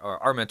mentor,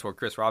 or our mentor,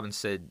 Chris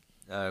Robinson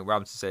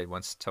said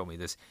once, told me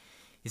this.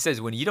 He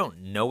says, when you don't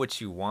know what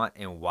you want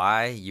and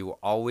why, you will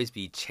always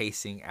be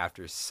chasing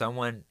after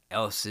someone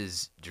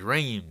else's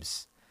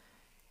dreams.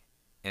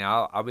 And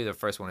I'll be the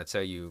first one to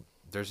tell you,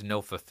 there's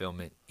no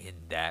fulfillment in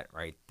that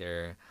right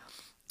there.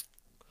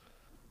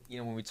 You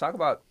know, when we talk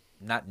about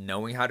not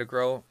knowing how to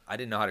grow, I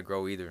didn't know how to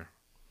grow either.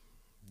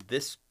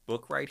 This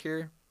book right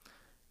here,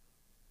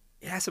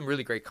 it has some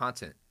really great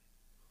content.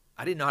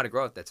 I didn't know how to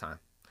grow at that time.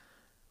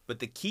 But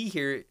the key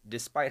here,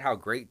 despite how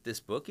great this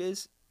book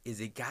is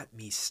it got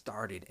me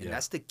started. And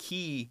that's the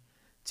key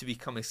to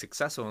becoming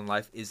successful in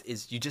life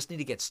is you just need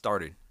to get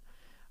started.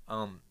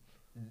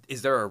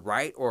 Is there a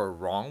right or a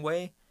wrong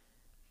way?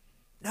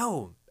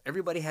 No.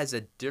 Everybody has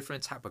a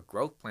different type of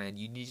growth plan.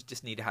 You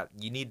just need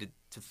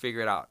to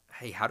figure it out.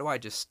 Hey, how do I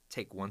just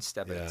take one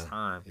step at a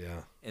time?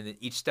 Yeah. And then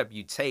each step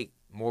you take,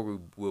 more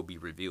will be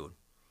revealed.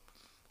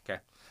 Okay.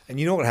 And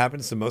you know what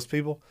happens to most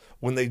people?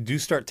 When they do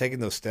start taking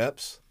those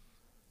steps,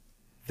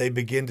 they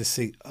begin to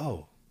see,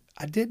 oh,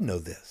 I did know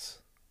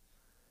this.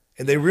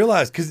 And they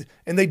realize,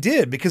 and they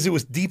did, because it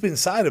was deep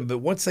inside them. But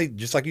once they,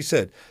 just like you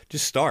said,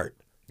 just start.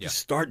 Yeah. Just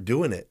start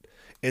doing it.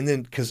 And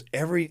then, because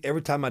every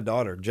time my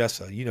daughter,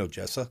 Jessa, you know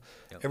Jessa,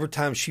 every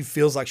time she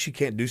feels like she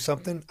can't do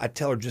something, I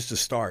tell her just to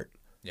start.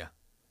 Yeah.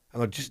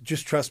 I'm like,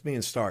 just trust me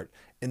and start.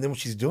 And then when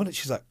she's doing it,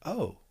 she's like,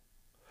 oh,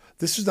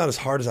 this is not as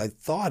hard as I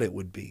thought it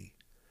would be.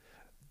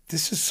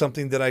 This is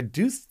something that I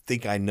do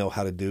think I know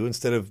how to do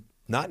instead of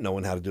not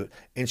knowing how to do it.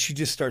 And she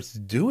just starts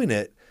doing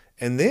it.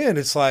 And then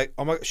it's like,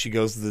 oh my, she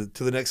goes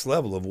to the next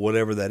level of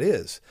whatever that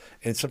is.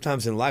 And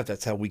sometimes in life,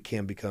 that's how we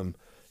can become,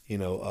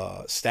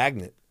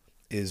 stagnant,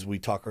 is we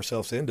talk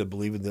ourselves into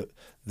believing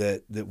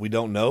that we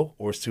don't know,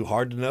 or it's too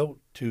hard to know,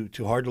 too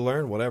hard to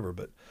learn, whatever.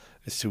 But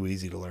it's too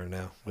easy to learn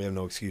now. We have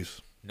no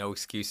excuse. No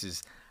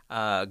excuses.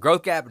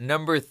 Growth gap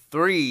number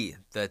 3,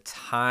 the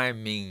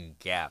timing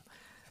gap.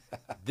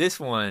 This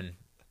one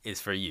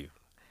is for you.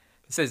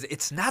 It says,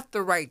 it's not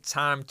the right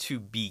time to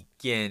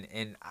begin.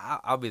 And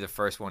I'll be the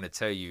first one to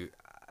tell you,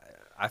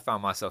 I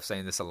found myself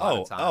saying this a lot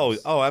of times.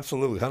 Oh,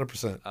 absolutely.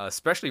 100%.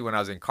 Especially when I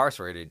was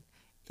incarcerated,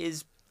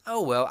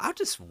 well, I'll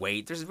just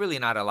wait. There's really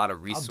not a lot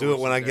of resources. I'll do it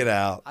when I get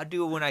out. I'll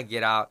do it when I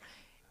get out.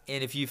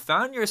 And if you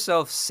found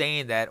yourself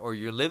saying that, or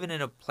you're living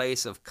in a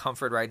place of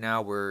comfort right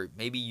now where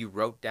maybe you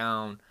wrote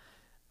down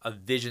a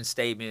vision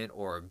statement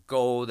or a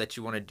goal that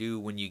you want to do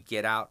when you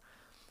get out,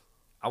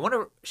 I want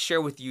to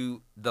share with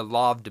you the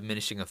law of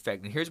diminishing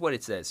effect. And here's what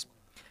it says.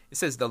 It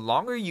says, the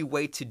longer you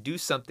wait to do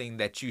something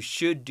that you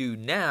should do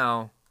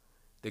now,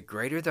 the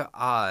greater the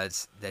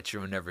odds that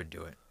you'll never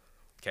do it.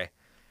 Okay?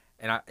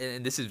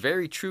 And this is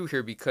very true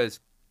here,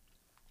 because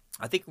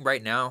I think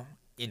right now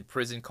in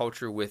prison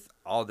culture, with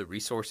all the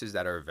resources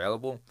that are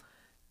available,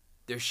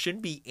 there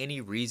shouldn't be any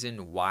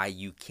reason why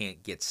you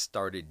can't get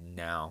started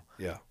now.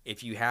 Yeah.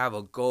 If you have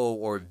a goal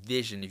or a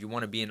vision, if you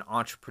want to be an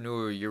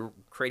entrepreneur, you're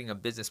creating a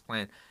business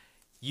plan,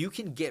 you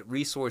can get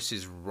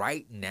resources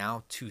right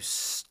now to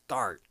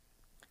start,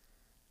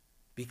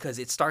 because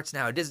it starts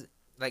now. It doesn't,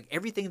 like,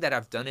 everything that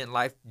I've done in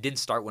life didn't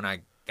start when I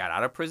got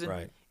out of prison.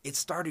 Right. It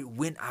started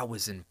when I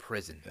was in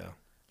prison. Yeah.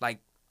 Like,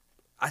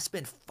 I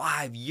spent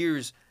 5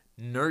 years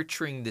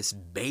nurturing this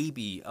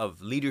baby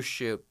of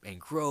leadership and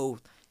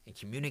growth and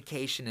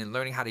communication and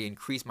learning how to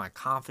increase my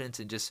confidence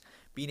and just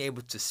being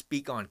able to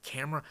speak on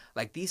camera.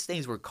 Like, these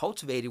things were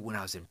cultivated when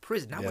I was in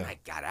prison, not when I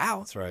got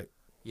out. That's right.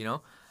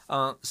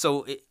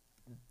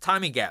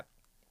 Timing gap.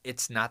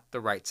 It's not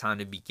the right time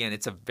to begin.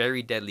 It's a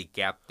very deadly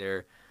gap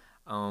there.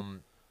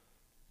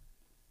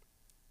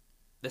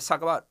 Let's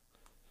talk about.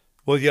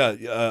 Well,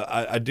 yeah,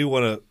 I do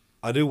want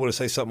to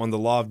say something on the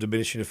law of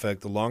diminishing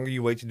effect. The longer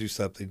you wait to do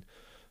something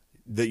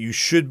that you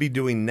should be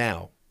doing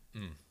now,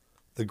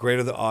 the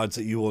greater the odds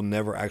that you will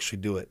never actually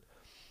do it.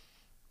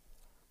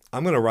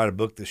 I'm going to write a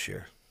book this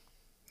year.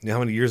 You know how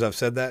many years I've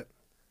said that?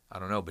 I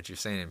don't know, but you're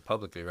saying it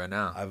publicly right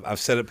now. I've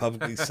said it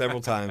publicly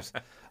several times.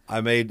 I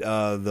made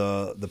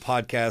the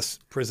podcast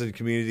Prison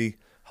Community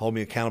hold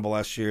me accountable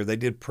last year. They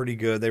did pretty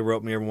good. They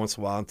wrote me every once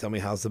in a while and tell me,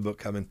 how's the book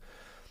coming?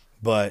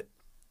 But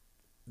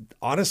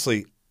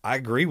honestly, I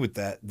agree with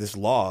that, this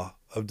law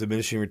of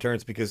diminishing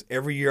returns, because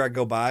every year I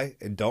go by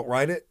and don't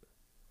write it,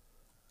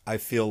 I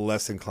feel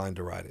less inclined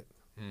to write it.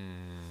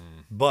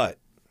 But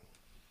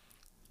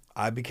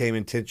I became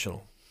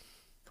intentional.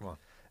 Come on.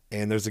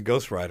 And there's a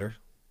ghostwriter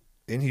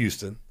in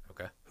Houston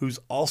who's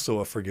also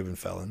a forgiven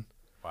felon.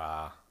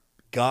 Wow.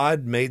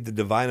 God made the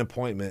divine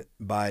appointment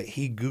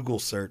he Google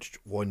searched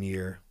one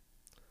year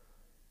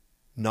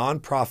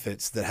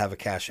nonprofits that have a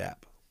Cash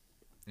App.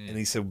 And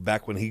he said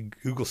back when he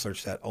Google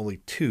searched that, only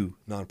 2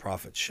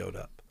 nonprofits showed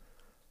up.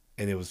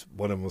 And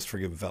one of them was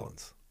Forgiven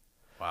Felons.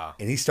 Wow.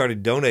 And he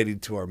started donating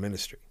to our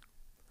ministry.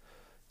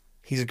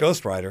 He's a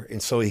ghostwriter,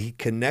 and so he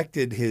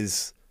connected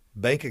his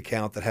bank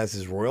account that has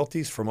his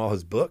royalties from all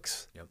his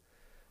books. Yep.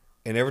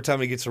 And every time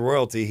he gets a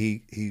royalty,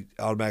 he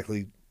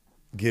automatically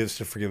gives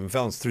to Forgiven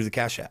Felons through the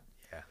Cash App.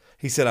 Yeah.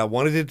 He said, I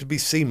wanted it to be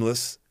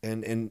seamless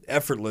and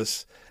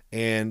effortless,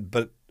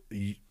 but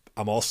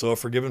I'm also a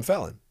forgiven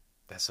felon.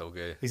 That's so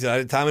good. He said, I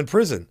did time in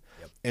prison.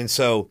 Yep. And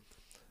so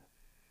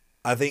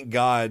I think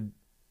God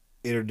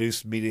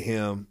introduced me to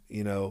him,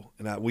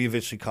 and we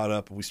eventually caught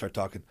up and we started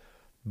talking.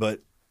 But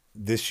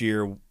this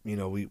year,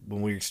 when we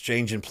were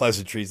exchanging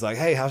pleasantries, like,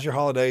 hey, how's your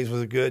holidays?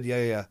 Was it good?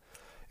 Yeah.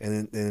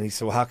 And then he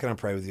said, well, how can I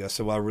pray with you? I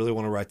said, well, I really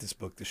want to write this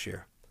book this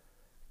year.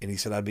 And he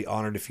said, I'd be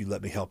honored if you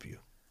let me help you.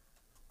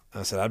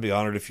 I said, I'd be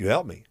honored if you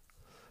help me.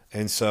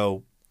 And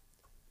so,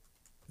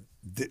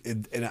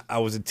 and I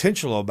was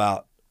intentional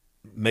about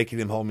making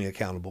him hold me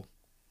accountable.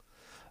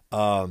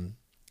 I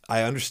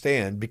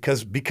understand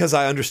because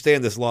I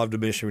understand this law of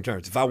diminishing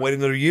returns. If I wait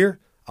another year,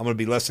 I'm going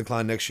to be less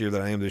inclined next year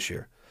than I am this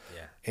year.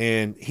 Yeah.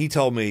 And he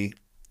told me,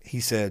 he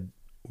said,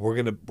 we're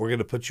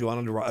gonna put you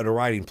on a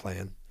writing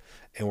plan,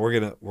 and we're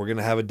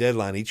gonna have a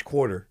deadline each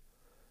quarter.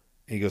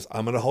 And he goes,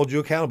 I'm gonna hold you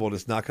accountable, and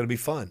it's not gonna be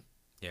fun.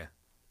 Yeah.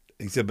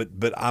 He said,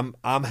 but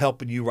I'm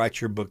helping you write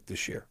your book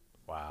this year.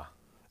 Wow.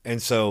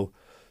 And so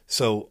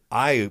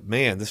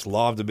this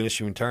law of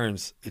diminishing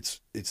returns,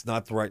 it's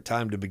not the right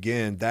time to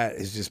begin. That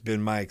has just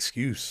been my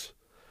excuse.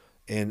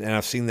 And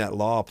I've seen that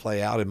law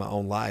play out in my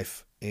own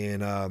life.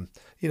 And,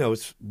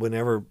 it's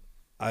whenever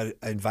I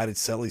invited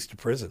cellies to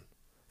prison,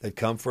 they'd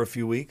come for a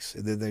few weeks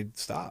and then they'd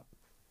stop,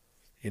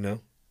 and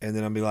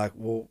then I'd be like,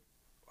 well,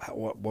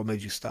 what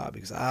made you stop?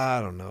 Because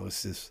I don't know.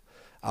 It's just,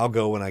 I'll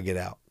go when I get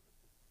out.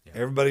 Yeah.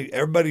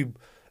 Everybody,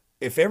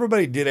 if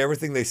everybody did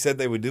everything they said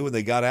they would do when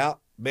they got out,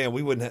 man,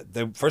 we wouldn't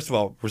have, first of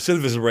all,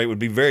 recidivism rate would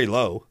be very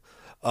low,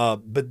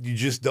 but you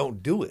just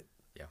don't do it.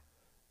 Yeah.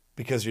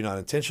 Because you're not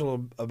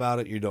intentional about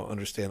it. You don't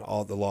understand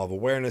all the law of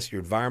awareness, your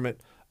environment.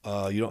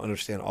 You don't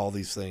understand all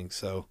these things.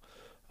 So,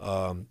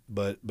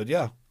 but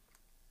yeah.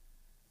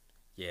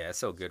 Yeah, it's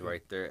so good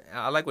right there.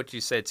 I like what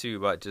you said too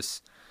about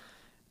just,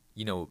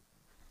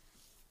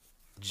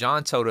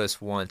 John told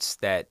us once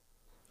that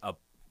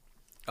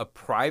a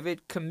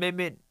private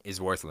commitment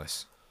is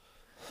worthless.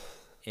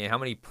 And how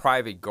many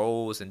private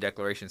goals and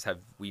declarations have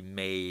we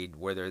made,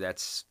 whether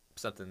that's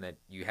something that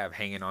you have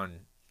hanging on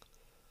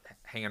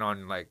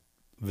like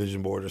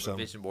vision board or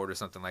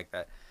something like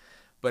that.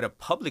 But a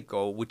public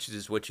goal, which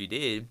is what you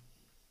did,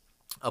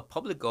 a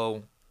public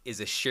goal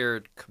is a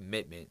shared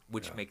commitment,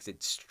 which makes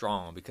it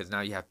strong, because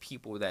now you have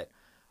people that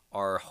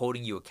are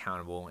holding you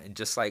accountable. And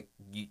just like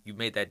you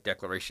made that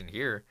declaration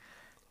here,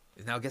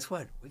 now guess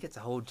what? We get to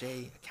hold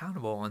Jay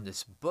accountable on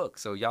this book.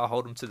 So y'all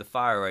hold him to the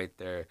fire right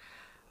there.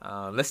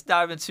 Let's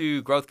dive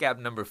into growth gap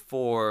number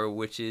 4,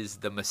 which is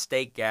the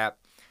mistake gap.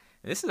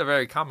 And this is a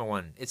very common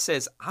one. It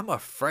says, I'm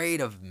afraid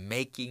of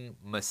making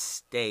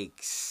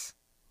mistakes.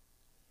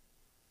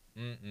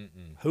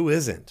 Who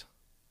isn't?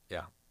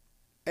 Yeah.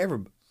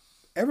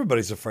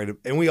 Everybody's afraid of,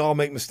 and we all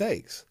make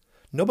mistakes.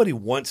 Nobody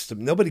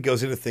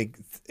goes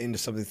into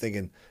something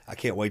thinking, I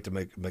can't wait to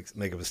make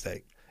a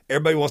mistake.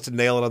 Everybody wants to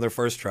nail it on their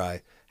first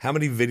try. How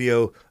many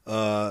video,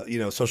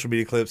 social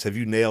media clips have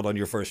you nailed on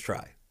your first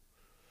try?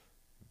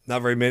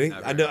 Not very many.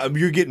 I know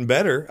you're getting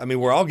better. I mean,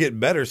 we're all getting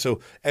better. So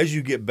as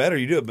you get better,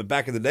 you do it. But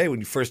back in the day when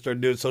you first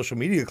started doing social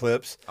media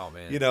clips, oh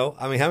man,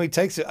 how many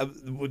takes it?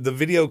 The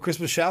video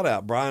Christmas shout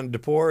out, Brian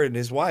DePore and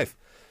his wife.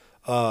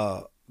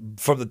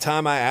 From the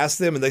time I asked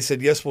them and they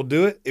said yes, we'll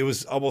do it. It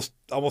was almost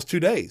 2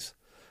 days.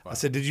 Wow. I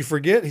said, did you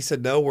forget? He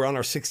said, no, we're on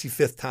our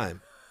 65th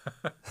time.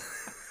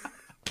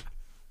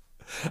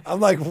 I'm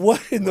like,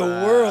 what in the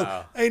world?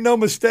 Ain't no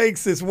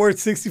mistakes. It's worth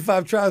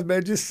 65 tries,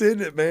 man. Just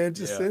send it, man.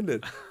 Just send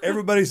it.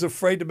 Everybody's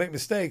afraid to make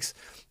mistakes,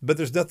 but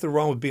there's nothing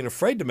wrong with being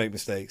afraid to make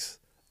mistakes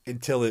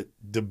until it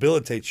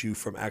debilitates you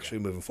from actually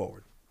moving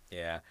forward.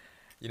 Yeah.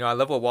 I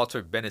love what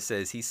Walter Bennett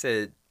says. He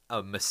said,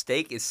 a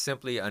mistake is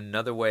simply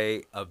another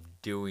way of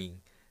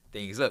doing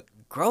things. Look,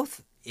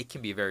 growth, it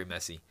can be very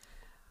messy.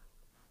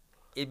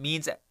 It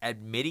means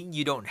admitting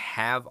you don't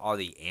have all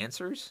the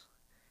answers.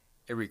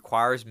 It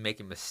requires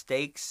making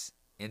mistakes.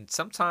 And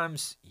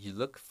sometimes you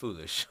look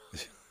foolish,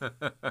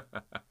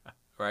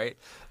 right?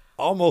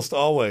 Almost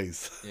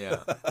always. Yeah.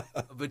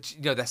 But,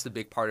 that's the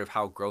big part of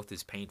how growth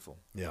is painful.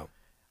 Yeah.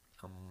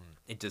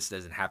 It just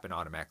doesn't happen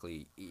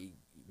automatically.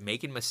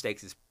 Making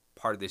mistakes is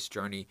part of this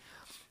journey.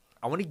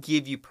 I want to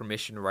give you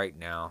permission right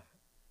now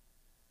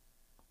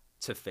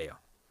to fail.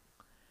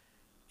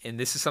 And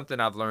this is something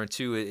I've learned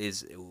too,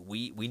 is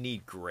we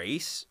need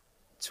grace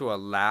to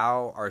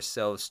allow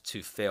ourselves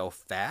to fail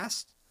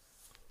fast,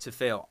 to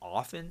fail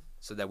often,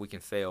 so that we can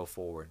fail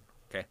forward,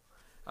 okay?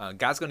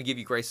 God's going to give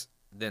you grace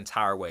the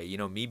entire way.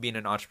 Me being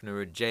an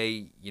entrepreneur,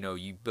 Jay,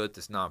 you built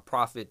this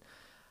nonprofit.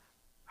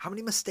 How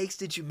many mistakes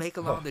did you make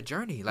along the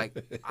journey? Like,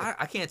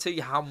 I can't tell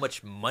you how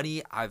much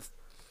money I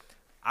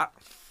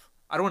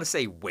don't want to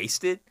say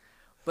wasted,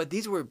 but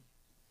these were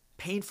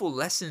painful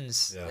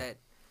lessons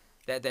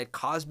that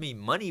caused me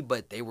money,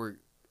 but they were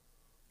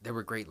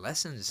great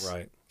lessons.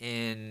 Right.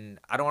 And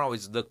I don't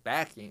always look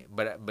back,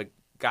 but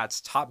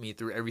God's taught me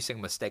through every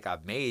single mistake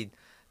I've made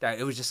that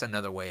it was just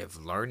another way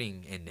of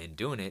learning and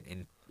doing it,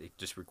 and it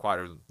just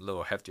required a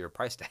little heftier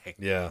price tag.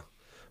 Yeah.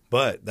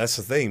 But that's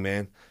the thing,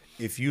 man.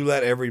 If you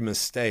let every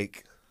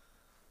mistake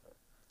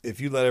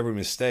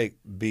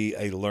be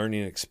a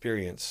learning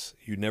experience,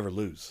 you never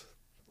lose.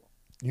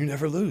 You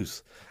never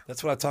lose.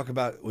 That's what I talk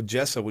about with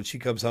Jessa when she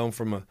comes home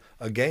from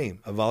a game,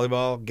 a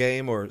volleyball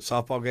game or a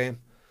softball game,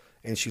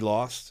 and she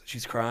lost.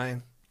 She's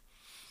crying.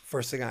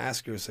 First thing I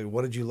ask her is, say,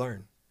 what did you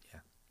learn?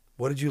 Yeah.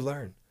 What did you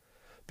learn?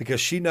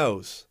 Because she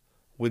knows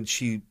when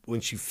she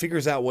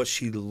figures out what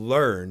she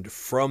learned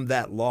from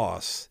that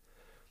loss,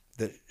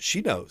 that she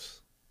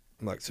knows.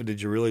 I'm like, so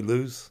did you really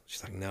lose?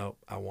 She's like, no,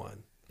 I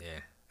won. Yeah.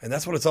 And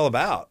that's what it's all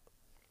about.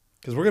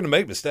 Because we're going to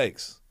make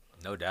mistakes.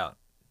 No doubt.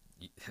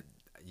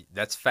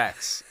 That's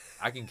facts.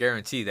 I can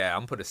guarantee that. I'm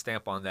going to put a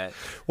stamp on that.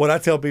 What I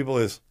tell people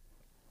is,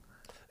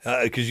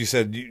 because you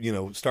said,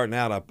 starting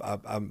out,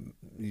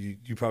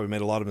 you probably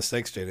made a lot of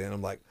mistakes, Jada. And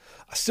I'm like,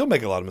 I still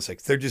make a lot of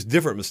mistakes. They're just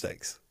different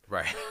mistakes.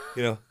 Right.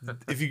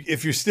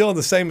 If you're still in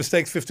the same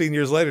mistakes 15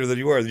 years later than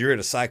you were, you're in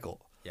a cycle.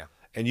 Yeah.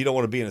 And you don't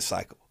want to be in a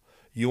cycle.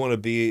 You want to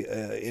be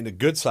in a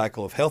good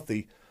cycle of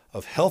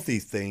healthy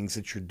things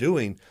that you're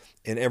doing.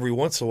 And every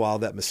once in a while,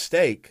 that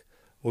mistake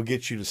will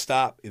get you to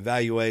stop,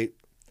 evaluate,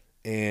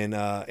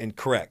 and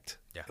correct.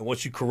 Yeah. And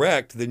once you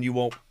correct, then you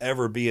won't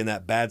ever be in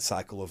that bad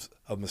cycle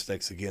of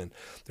mistakes again.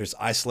 There's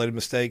isolated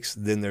mistakes,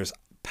 then there's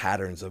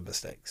patterns of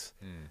mistakes,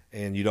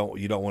 and you don't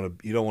want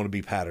to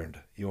be patterned.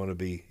 You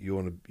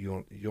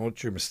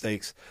want your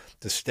mistakes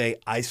to stay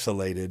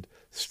isolated.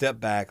 Step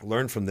back,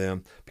 learn from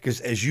them,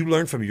 because as you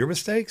learn from your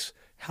mistakes,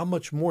 how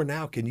much more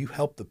now can you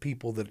help the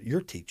people that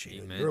you're teaching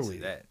and you're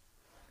leading?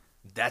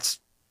 That's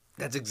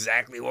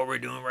exactly what we're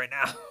doing right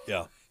now.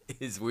 Yeah,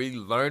 is we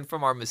learn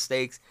from our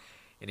mistakes,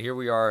 and here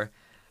we are,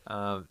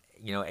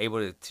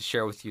 able to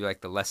share with you like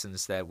the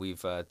lessons that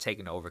we've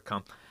taken to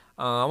overcome.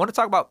 I want to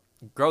talk about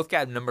growth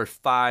gap number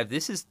 5.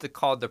 This is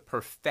called the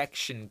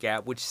perfection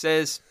gap, which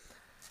says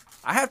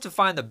I have to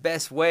find the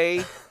best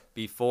way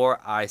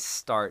before I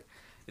start.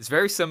 It's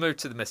very similar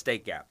to the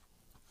mistake gap.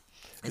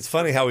 It's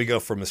funny how we go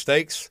from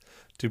mistakes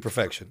to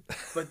perfection.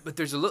 But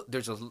there's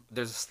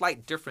a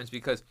slight difference,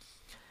 because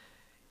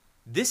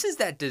this is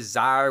that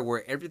desire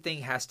where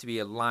everything has to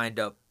be lined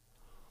up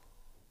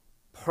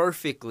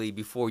perfectly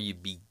before you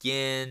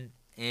begin.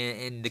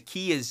 And the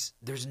key is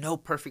there's no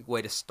perfect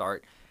way to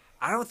start.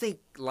 I don't think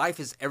life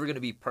is ever going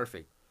to be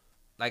perfect.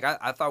 Like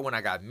I thought when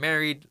I got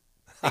married,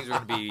 things were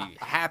going to be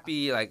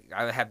happy. Like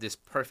I have this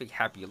perfect,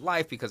 happy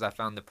life because I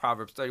found the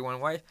Proverbs 31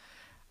 wife.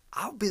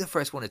 I'll be the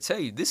first one to tell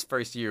you this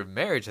first year of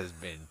marriage has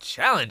been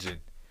challenging.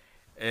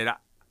 And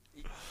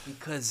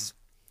because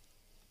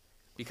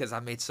I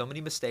made so many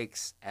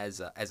mistakes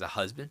as a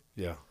husband.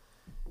 Yeah.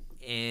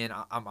 And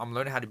I'm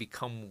learning how to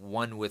become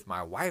one with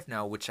my wife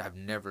now, which I've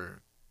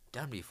never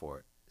done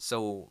before.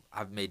 So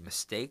I've made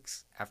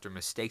mistakes after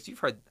mistakes. You've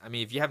heard,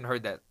 if you haven't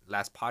heard that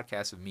last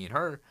podcast of me and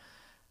her,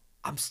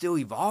 I'm still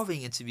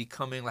evolving into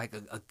becoming like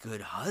a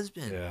good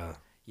husband. Yeah.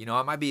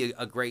 I might be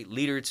a great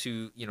leader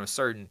to,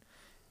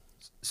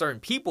 certain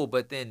people,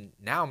 but then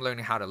now I'm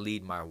learning how to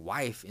lead my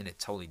wife in a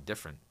totally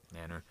different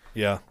manner.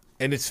 Yeah.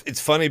 And it's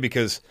funny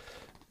because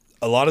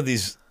a lot of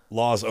these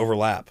laws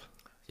overlap.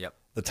 Yep.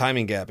 The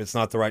timing gap, it's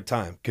not the right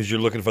time because you're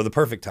looking for the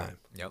perfect time.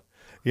 Yep.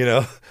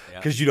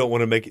 Because you don't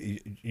want to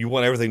you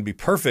want everything to be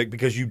perfect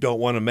because you don't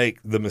want to make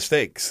the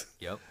mistakes.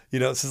 Yep.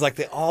 It's just like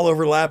they all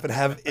overlap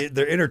and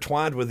they're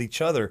intertwined with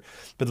each other.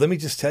 But let me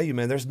just tell you,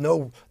 man, there's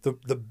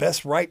the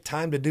best right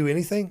time to do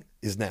anything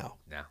is now.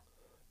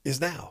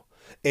 Now.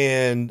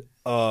 And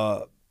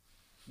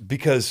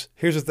because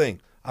here's the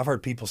thing. I've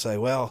heard people say,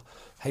 well,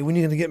 hey, when are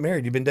you going to get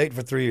married? You've been dating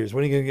for 3 years.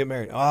 When are you going to get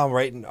married? Oh,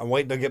 I'm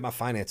waiting to get my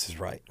finances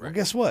right. Well,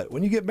 guess what?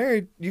 When you get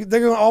married, they're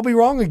going to all be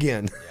wrong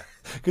again. Yeah.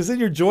 Because then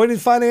you're joining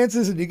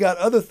finances and you got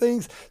other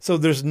things. So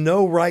there's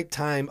no right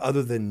time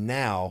other than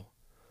now.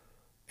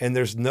 And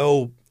there's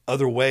no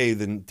other way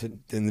than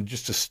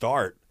just to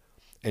start.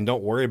 And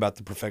don't worry about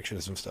the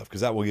perfectionism stuff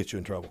because that will get you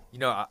in trouble.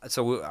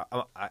 So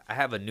I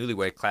have a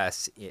newlywed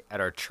class at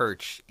our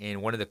church.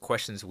 And one of the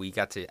questions we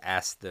got to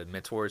ask the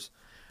mentors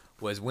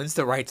was, when's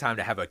the right time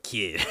to have a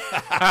kid?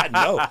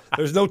 No,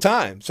 there's no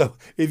time. So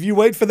if you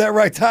wait for that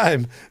right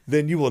time,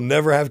 then you will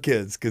never have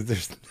kids because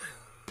there's...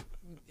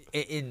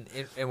 And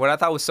what I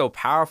thought was so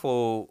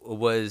powerful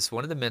was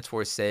one of the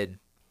mentors said,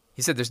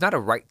 there's not a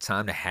right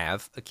time to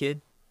have a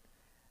kid,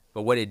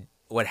 but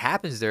what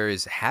happens there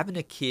is having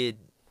a kid,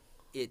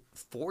 it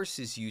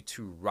forces you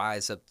to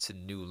rise up to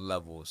new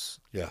levels.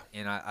 Yeah.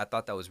 And I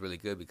thought that was really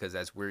good because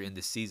as we're in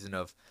the season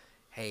of,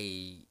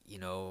 hey, we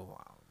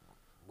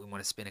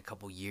want to spend a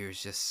couple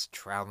years just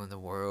traveling the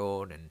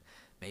world and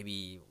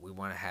maybe we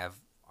want to have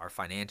our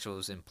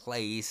financials in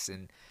place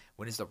and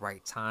when is the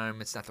right time?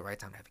 It's not the right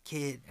time to have a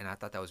kid. And I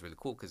thought that was really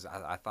cool because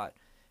I thought,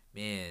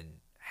 man,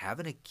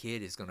 having a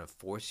kid is going to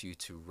force you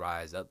to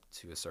rise up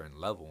to a certain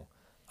level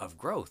of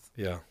growth.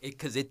 Yeah.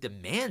 Because it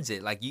demands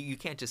it. Like you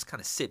can't just kind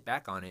of sit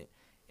back on it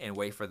and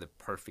wait for the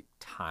perfect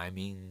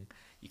timing.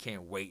 You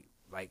can't wait.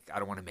 Like, I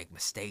don't want to make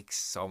mistakes,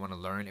 so I want to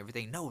learn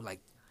everything. No,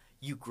 like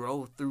you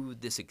grow through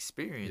this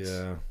experience.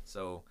 Yeah.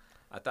 So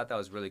I thought that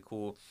was really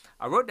cool.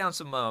 I wrote down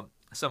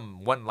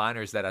some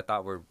one-liners that I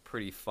thought were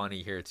pretty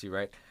funny here too,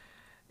 right?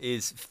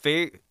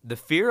 The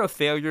fear of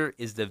failure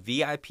is the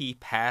VIP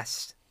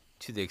pass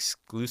to the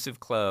exclusive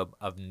club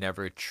of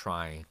never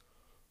trying.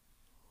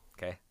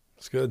 Okay?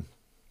 That's good.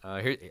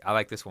 Here, I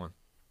like this one.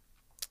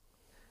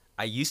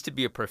 I used to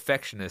be a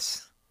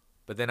perfectionist,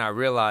 but then I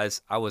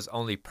realized I was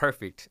only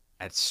perfect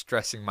at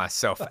stressing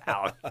myself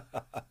out.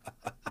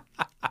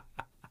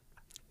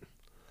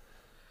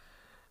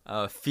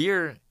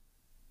 Fear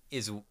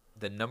is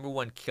the number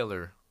one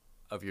killer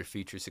of your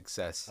future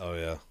success. Oh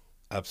yeah,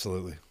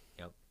 absolutely.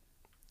 Yep.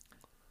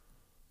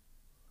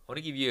 I want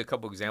to give you a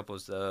couple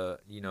examples. When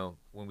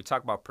we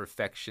talk about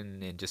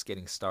perfection and just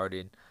getting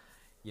started,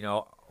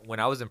 when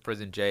I was in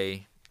prison,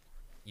 Jay,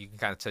 you can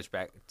kind of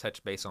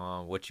touch base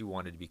on what you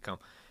wanted to become.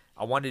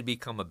 I wanted to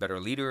become a better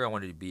leader. I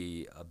wanted to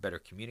be a better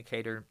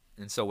communicator.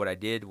 And so what I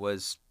did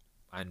was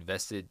I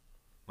invested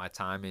my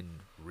time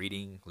in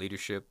reading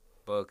leadership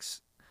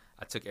books.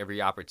 I took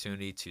every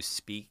opportunity to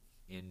speak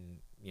in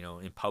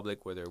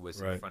public, whether it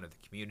was in front of the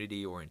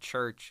community or in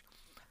church.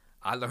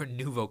 I learned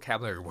new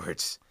vocabulary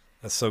words.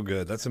 That's so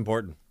good. That's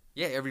important.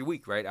 Yeah, every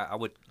week, right? I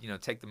would,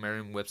 take the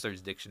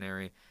Merriam-Webster's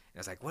dictionary, and I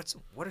was like,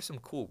 what are some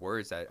cool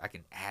words that I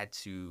can add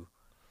to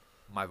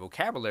my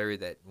vocabulary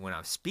that when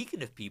I'm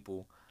speaking to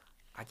people,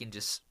 I can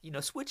just,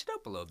 switch it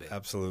up a little bit.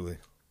 Absolutely.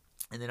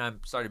 And then I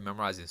started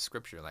memorizing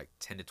scripture, like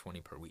 10 to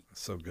 20 per week.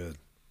 So good.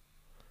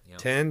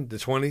 10 to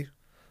 20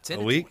 a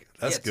week? 20.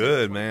 That's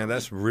good, man.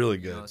 That's really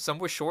good. Some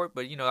were short,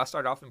 but, I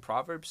started off in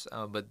Proverbs,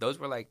 but those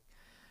were like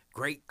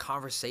great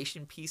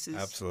conversation pieces.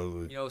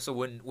 Absolutely. So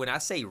when I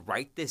say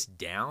write this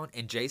down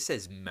and Jay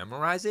says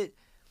memorize it,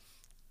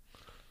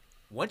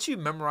 once you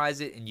memorize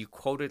it and you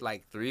quote it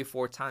like 3 or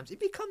 4 times, it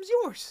becomes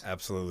yours.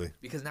 Absolutely.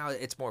 Because now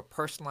it's more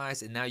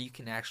personalized, and now you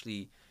can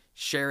actually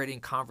share it in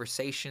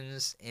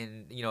conversations.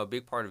 And, a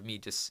big part of me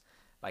just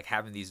like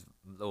having these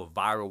little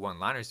viral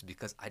one-liners is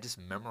because I just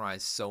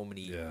memorized so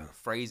many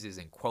phrases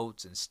and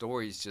quotes and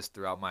stories just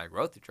throughout my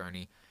growth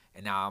journey.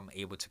 And now I'm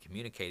able to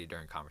communicate it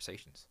during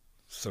conversations.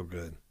 So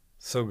good.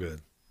 So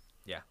good.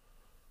 Yeah.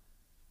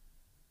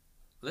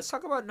 Let's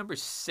talk about number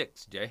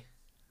 6, Jay.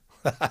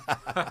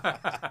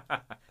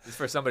 It's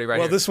for somebody right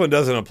here. Well, this one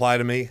doesn't apply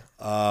to me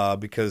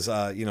because,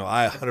 I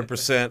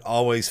 100%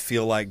 always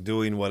feel like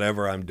doing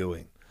whatever I'm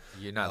doing.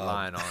 You're not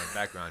lying on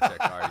background check,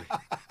 are you?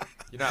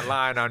 You're not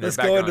lying on your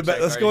background check,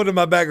 Let's go into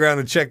my background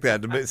and check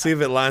that to see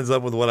if it lines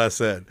up with what I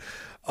said.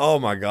 Oh,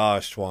 my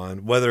gosh,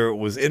 Tuan. Whether it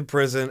was in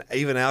prison,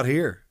 even out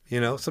here,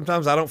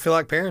 sometimes I don't feel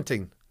like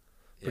parenting.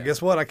 But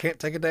guess what? I can't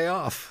take a day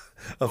off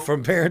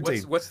from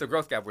parenting. What's the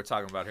growth gap we're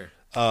talking about here?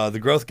 The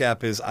growth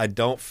gap is I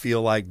don't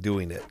feel like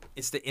doing it.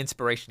 It's the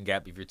inspiration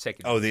gap if you're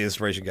taking. Oh, the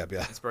inspiration gap,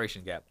 yeah.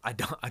 Inspiration gap. I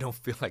don't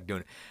feel like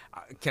doing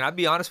it. Can I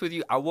be honest with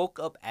you? I woke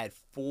up at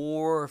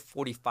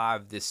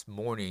 4:45 this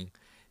morning,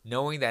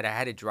 knowing that I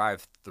had to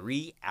drive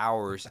 3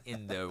 hours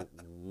in the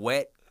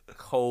wet,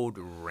 cold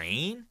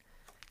rain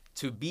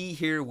to be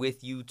here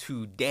with you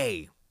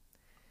today.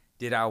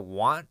 Did I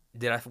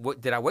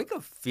wake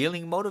up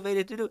feeling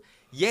motivated to do it?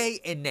 Yay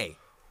and nay,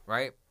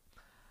 right?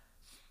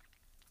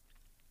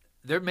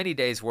 There are many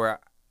days where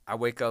I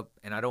wake up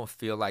and I don't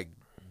feel like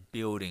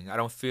building. I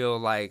don't feel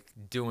like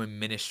doing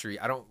ministry.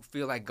 I don't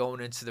feel like going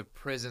into the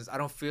prisons. I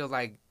don't feel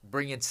like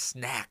bringing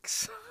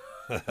snacks.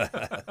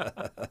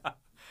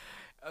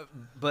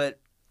 But,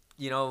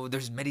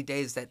 there's many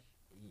days that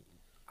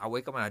I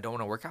wake up and I don't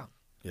want to work out.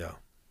 Yeah.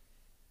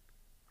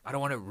 I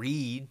don't want to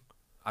read.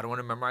 I don't want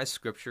to memorize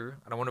scripture.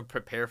 I don't want to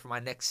prepare for my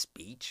next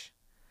speech.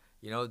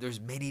 There's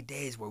many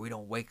days where we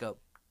don't wake up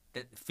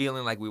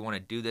feeling like we want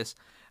to do this.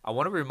 I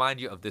want to remind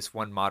you of this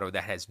one motto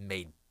that has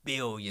made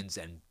billions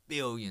and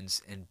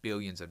billions and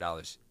billions of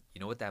dollars. You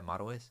know what that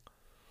motto is?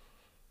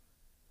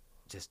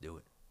 Just do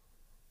it.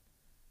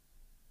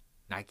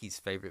 Nike's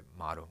favorite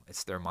motto.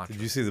 It's their mantra.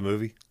 Did you see the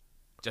movie?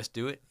 Just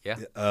do it. Yeah.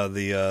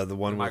 The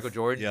one with Michael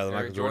Jordan. Yeah, the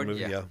Michael Jordan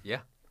movie.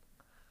 Yeah.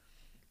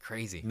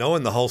 Crazy.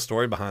 Knowing the whole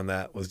story behind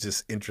that was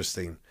just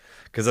interesting,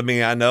 because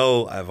I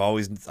know I've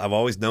always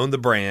known the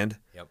brand.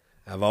 Yep.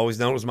 I've always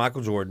known it was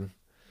Michael Jordan,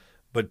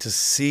 but to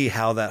see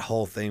how that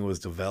whole thing was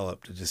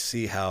developed, to just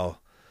see how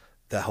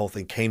that whole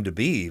thing came to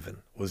be,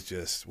 even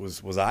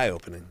was eye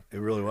opening. It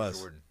really was.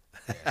 Jordan.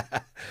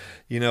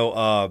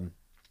 Yeah.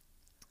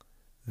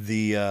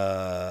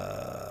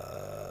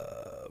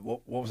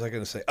 What was I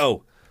going to say?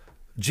 Oh,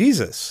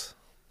 Jesus.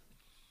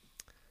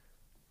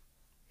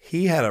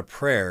 He had a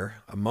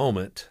prayer, a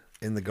moment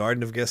in the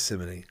Garden of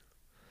Gethsemane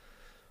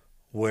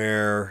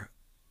where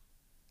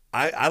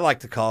I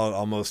like to call it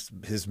almost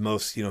his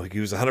most, he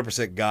was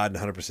 100% God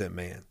and 100%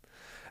 man.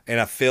 And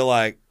I feel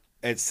like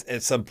at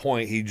some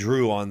point he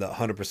drew on the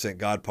 100%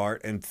 God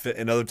part,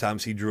 and other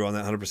times he drew on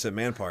that 100%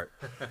 man part.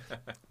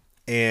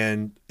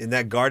 And in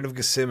that Garden of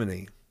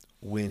Gethsemane,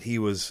 when he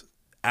was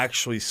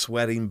actually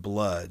sweating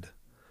blood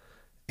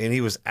and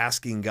he was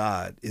asking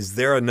God, is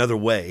there another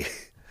way?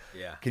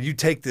 Yeah. Can you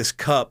take this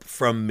cup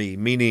from me?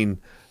 Meaning,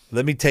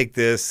 let me take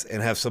this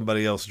and have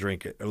somebody else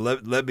drink it. Or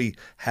let me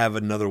have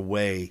another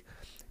way.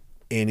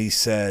 And he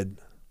said,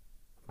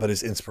 but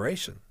his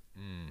inspiration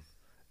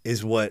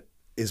is what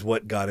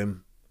got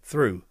him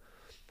through.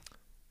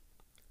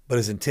 But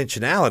his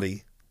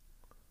intentionality,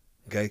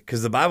 okay,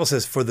 because the Bible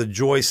says, for the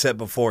joy set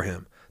before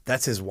him.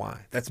 That's his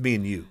why. That's me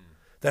and you.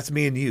 That's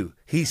me and you.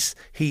 He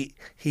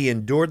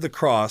endured the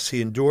cross.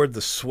 He endured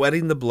the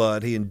sweating the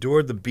blood. He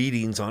endured the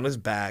beatings on his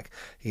back.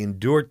 He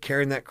endured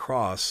carrying that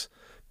cross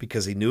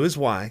because he knew his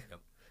why. Yep.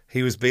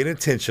 He was being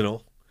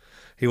intentional.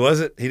 He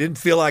didn't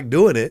feel like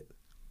doing it,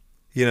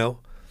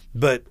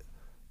 But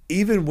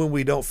even when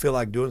we don't feel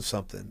like doing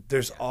something,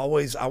 there's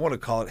always, I want to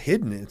call it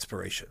hidden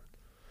inspiration.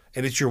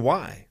 And it's your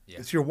why. Yeah.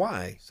 It's your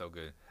why. So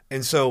good.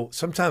 And so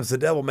sometimes the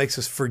devil makes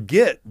us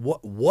forget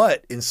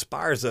what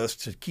inspires us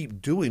to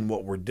keep doing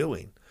what we're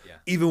doing,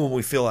 even when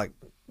we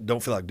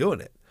don't feel like doing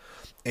it.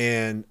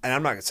 And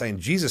I'm not saying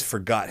Jesus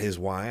forgot his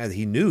why.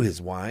 He knew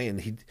his why,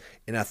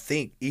 and I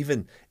think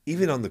even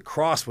on the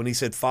cross when he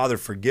said, "Father,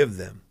 forgive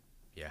them,"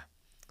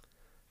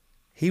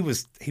 he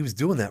was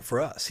doing that for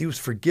us. He was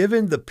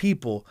forgiving the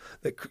people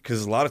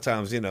because a lot of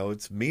times,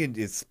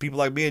 it's people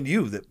like me and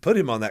you that put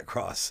him on that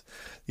cross.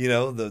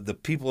 The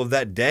people of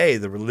that day,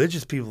 the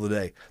religious people of the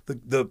day,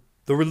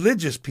 the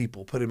religious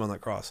people put him on that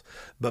cross.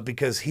 But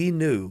because he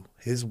knew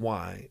his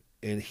why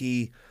and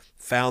he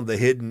found the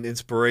hidden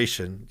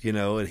inspiration,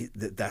 and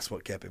that's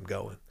what kept him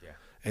going. Yeah.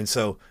 And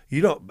so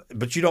you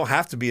don't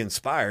have to be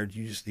inspired.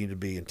 You just need to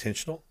be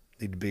intentional.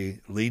 Need to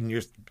be leading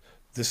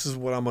this is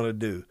what I'm going to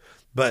do.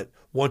 But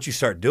once you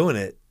start doing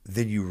it,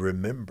 then you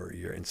remember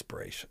your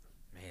inspiration.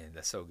 Man,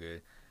 that's so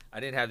good. I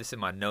didn't have this in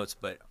my notes,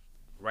 but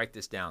write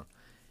this down.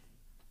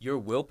 Your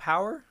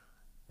willpower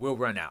will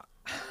run out.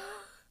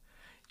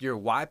 Your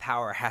why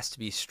power has to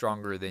be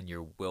stronger than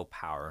your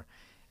willpower.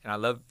 And I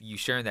love you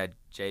sharing that,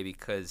 Jay,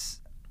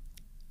 because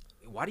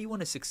why do you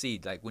want to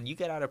succeed? Like when you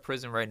get out of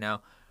prison right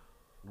now,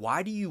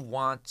 why do you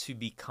want to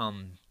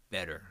become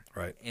better?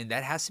 Right. And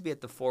that has to be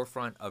at the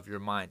forefront of your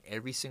mind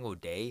every single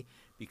day,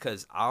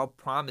 because I'll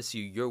promise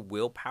you your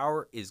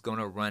willpower is going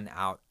to run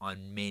out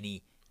on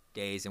many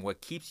days. And what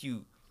keeps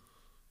you,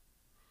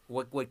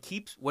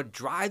 what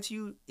drives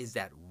you is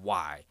that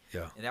why.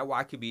 Yeah. And that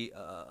why could be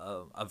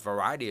a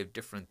variety of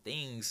different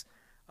things,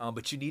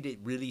 but you need to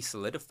really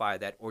solidify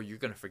that or you're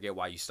going to forget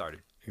why you started.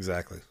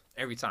 Exactly.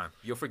 Every time.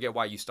 You'll forget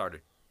why you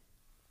started.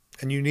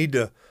 And you need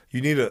to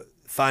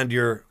find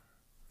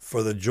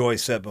for the joy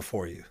set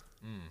before you.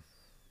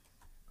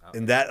 Okay.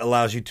 And that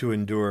allows you to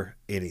endure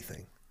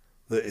anything.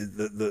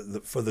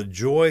 For the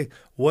joy,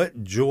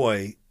 what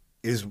joy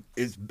is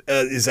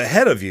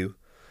ahead of you.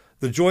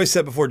 The joy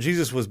set before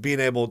Jesus was being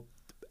able,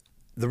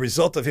 the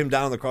result of him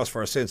dying on the cross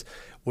for our sins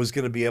was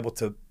going to be able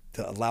to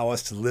allow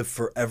us to live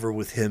forever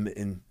with him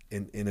in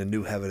a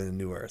new heaven and a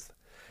new earth.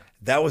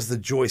 That was the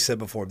joy set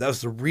before him. That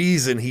was the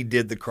reason he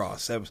did the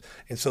cross. And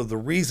so the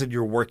reason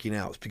you're working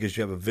out is because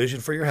you have a vision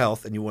for your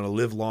health and you want to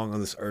live long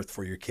on this earth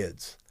for your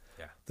kids.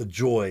 Yeah. The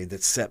joy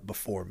that's set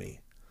before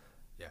me.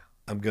 Yeah.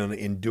 I'm going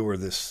to endure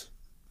this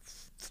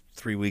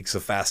 3 weeks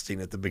of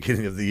fasting at the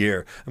beginning of the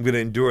year. I'm going to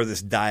endure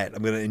this diet.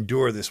 I'm going to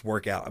endure this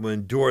workout. I'm going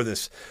to endure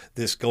this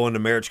going to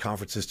marriage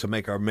conferences to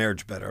make our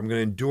marriage better. I'm going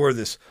to endure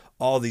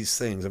all these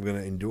things I'm going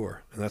to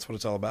endure. And that's what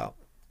it's all about.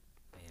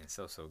 Man,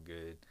 so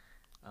good.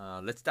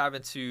 Let's dive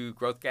into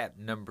growth gap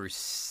number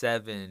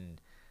 7.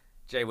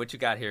 Jay, what you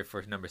got here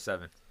for number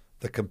 7?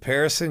 The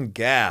comparison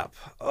gap.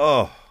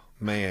 Oh,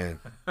 man.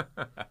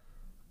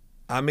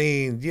 I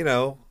mean,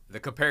 the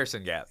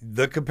comparison gap.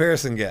 The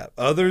comparison gap.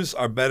 Others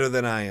are better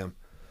than I am.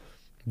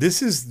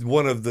 This is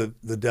one of the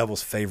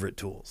devil's favorite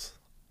tools.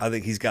 I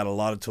think he's got a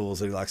lot of tools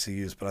that he likes to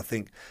use, but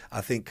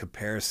I think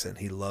comparison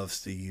he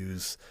loves to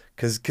use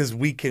because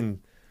we can.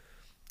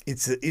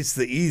 It's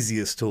the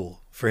easiest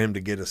tool for him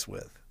to get us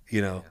with,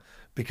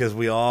 because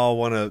we all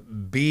want to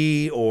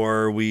be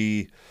or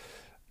we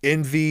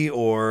envy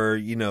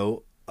or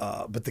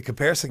but the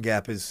comparison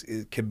gap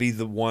can be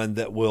the one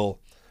that will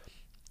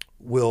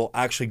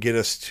actually get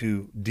us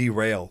to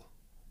derail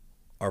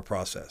our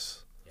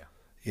process.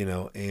 And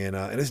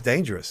it's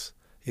dangerous,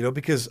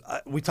 because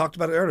we talked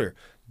about it earlier.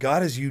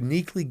 God has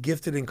uniquely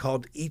gifted and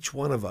called each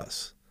one of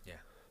us. Yeah.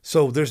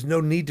 So there's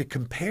no need to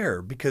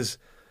compare because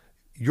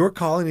your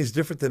calling is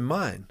different than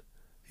mine.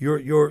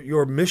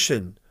 Your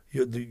mission,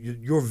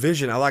 your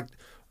vision.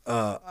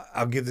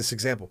 I'll give this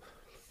example.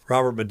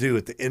 Robert Madu,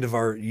 at the end of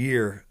our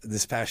year,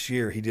 this past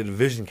year, he did a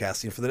vision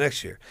casting for the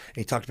next year. And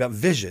he talked about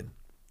vision.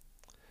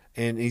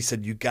 And he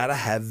said, you got to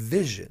have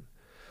vision.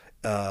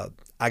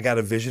 I got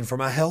a vision for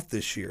my health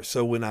this year.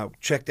 So when I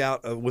checked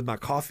out with my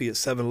coffee at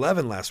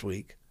 7-Eleven last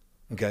week,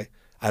 okay,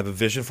 I have a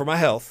vision for my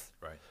health.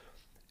 Right.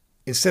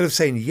 Instead of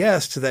saying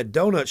yes to that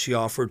donut she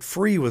offered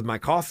free with my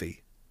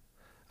coffee,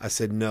 I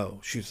said no.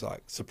 She was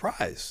like,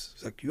 surprise.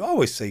 She's like, you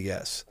always say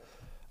yes.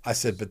 I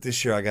said, but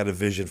this year I got a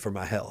vision for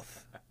my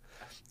health.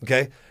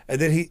 Okay.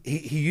 And then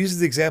he uses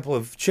the example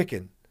of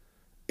chicken.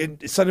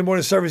 In Sunday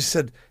morning service, he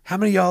said, how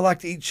many of y'all like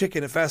to eat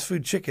chicken at fast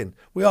food chicken?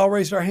 We all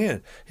raised our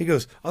hand. He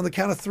goes, on the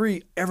count of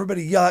 3,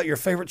 everybody yell out your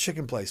favorite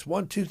chicken place.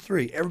 1, 2,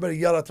 3. Everybody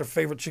yell out their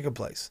favorite chicken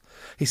place.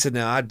 He said,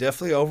 now I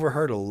definitely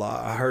overheard a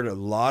lot. I heard a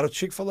lot of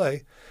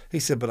Chick-fil-A.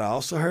 He said, but I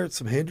also heard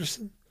some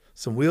Henderson,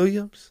 some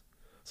Williams,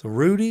 some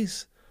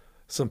Rudy's,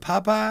 some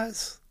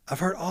Popeyes. I've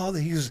heard all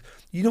the, he goes,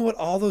 you know what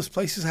all those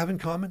places have in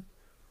common?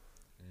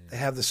 They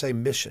have the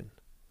same mission,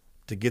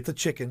 to get the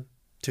chicken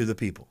to the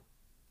people.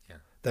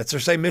 That's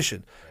their same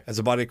mission. As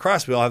a body of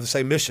Christ, we all have the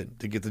same mission,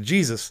 to get the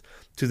Jesus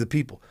to the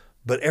people.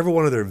 But every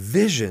one of their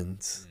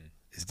visions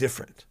is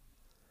different.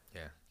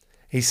 Yeah.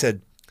 He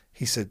said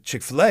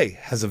Chick-fil-A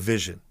has a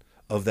vision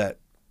of that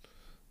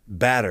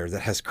batter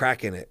that has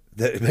crack in it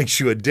that it makes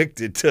you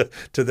addicted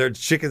to their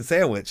chicken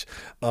sandwich.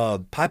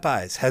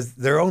 Popeyes has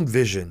their own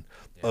vision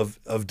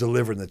of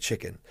delivering the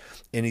chicken.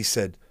 And he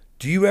said,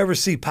 do you ever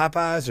see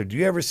Popeyes or do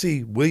you ever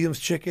see Williams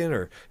Chicken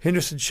or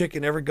Henderson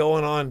Chicken ever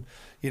going on,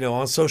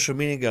 on social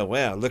media and go,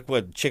 wow, look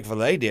what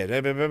Chick-fil-A did,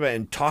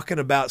 and talking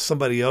about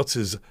somebody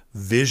else's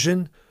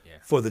vision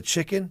for the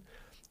chicken?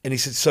 And he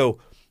said, so,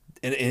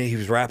 and he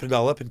was wrapping it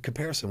all up in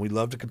comparison. We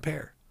love to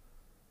compare.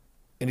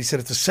 And he said,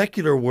 if the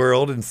secular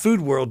world and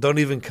food world don't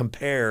even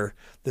compare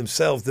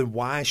themselves, then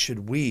why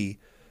should we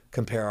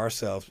compare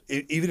ourselves,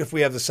 even if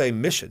we have the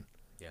same mission?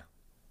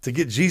 To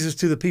get Jesus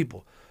to the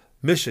people.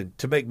 Mission,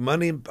 to make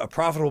money, a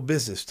profitable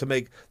business,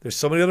 there's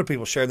so many other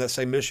people sharing that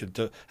same mission,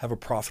 to have a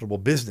profitable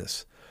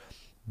business.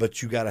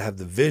 But you got to have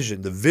the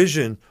vision. The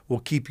vision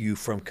will keep you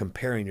from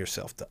comparing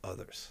yourself to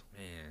others.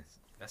 Man,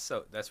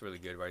 that's really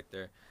good right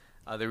there.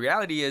 The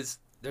reality is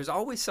there's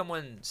always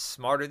someone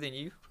smarter than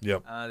you.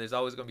 Yep. There's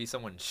always going to be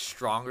someone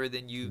stronger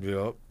than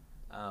you.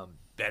 Yep.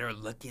 Better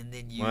looking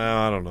than you. Well,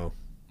 I don't know.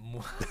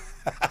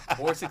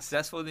 More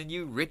successful than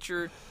you,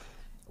 richer,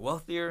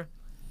 wealthier.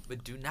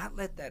 But do not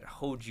let that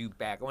hold you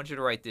back. I want you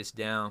to write this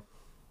down.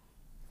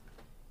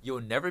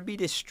 You'll never be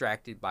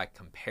distracted by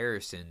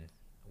comparison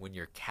when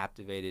you're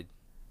captivated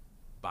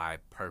by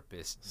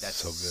purpose. That's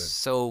so good.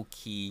 So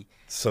key.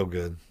 So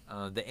good.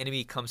 The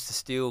enemy comes to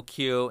steal,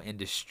 kill, and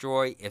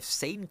destroy. If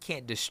Satan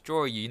can't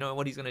destroy you, you know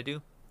what he's going to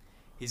do?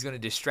 He's going to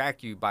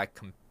distract you by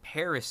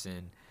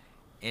comparison,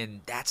 and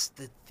that's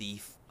the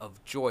thief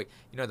of joy.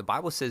 The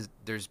Bible says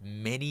there's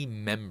many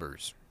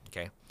members,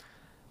 okay?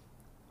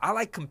 I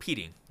like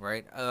competing,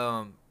 right?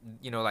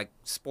 Like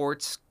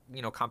sports,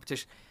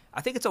 competition.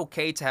 I think it's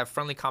okay to have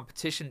friendly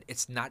competition.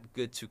 It's not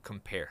good to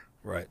compare.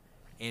 Right.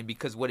 And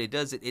because what it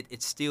does,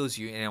 it steals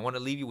you. And I want to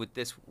leave you with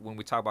this when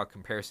we talk about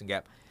comparison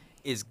gap,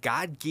 is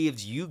God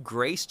gives you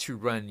grace to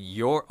run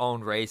your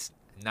own race,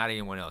 not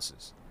anyone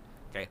else's.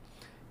 Okay?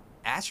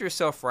 Ask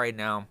yourself right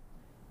now,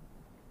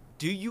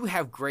 do you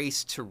have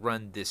grace to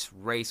run this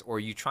race, or are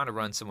you trying to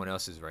run someone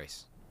else's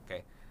race?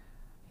 Okay?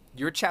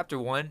 Your chapter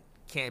 1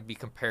 can't be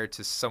compared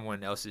to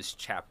someone else's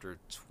chapter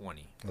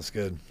 20. That's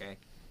good. Okay?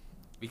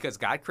 Because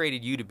God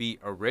created you to be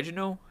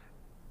original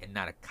and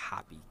not a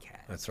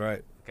copycat. That's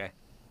right. Okay?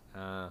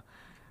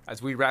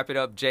 As we wrap it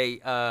up, Jay,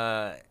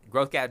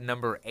 growth gap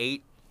number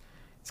 8,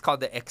 it's called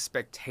the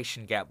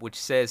expectation gap, which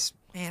says,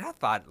 man, I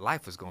thought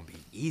life was going to be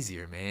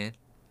easier, man.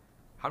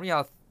 How many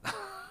of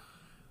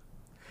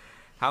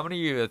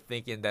you are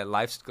thinking that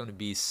life's going to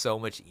be so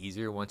much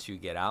easier once you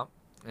get out?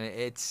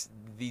 It's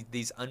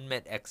these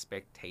unmet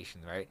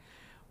expectations, right?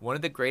 One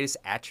of the greatest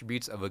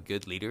attributes of a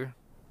good leader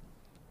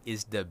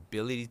is the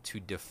ability to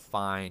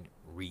define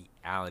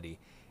reality.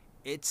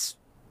 It's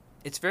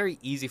very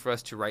easy for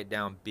us to write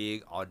down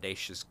big,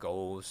 audacious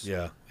goals.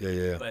 Yeah.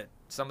 But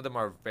some of them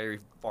are very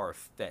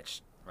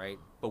far-fetched, right?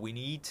 But we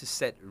need to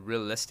set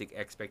realistic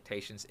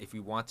expectations if we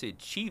want to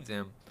achieve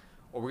them,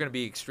 or we're going to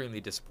be extremely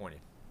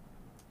disappointed.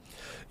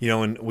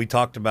 And we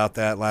talked about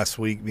that last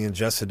week, me and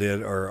Jessa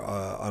did, or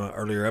on an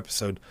earlier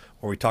episode,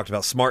 where we talked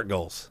about SMART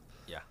goals.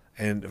 Yeah.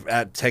 And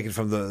taken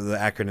from the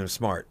acronym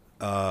SMART.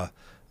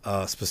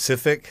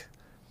 Specific,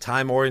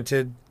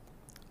 time-oriented,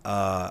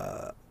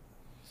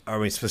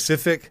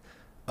 specific,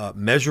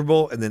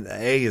 measurable, and then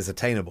A is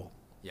attainable.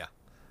 Yeah.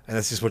 And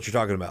that's just what you're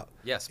talking about.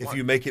 Yeah, smart. If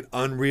you make it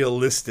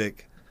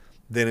unrealistic,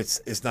 then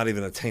it's not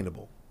even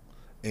attainable.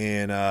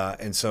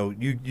 And so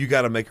you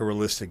got to make a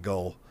realistic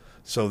goal,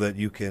 so that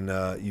you can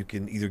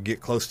either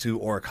get close to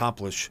or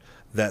accomplish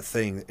that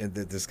thing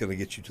that's going to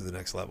get you to the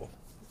next level.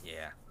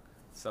 Yeah,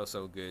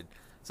 so good.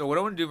 So what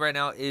I want to do right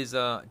now is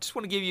just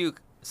want to give you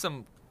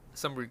some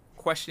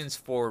questions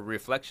for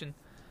reflection.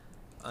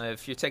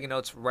 If you're taking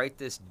notes, write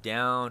this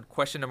down.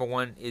 Question number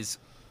 1 is,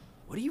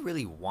 what do you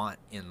really want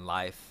in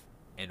life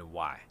and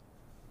why?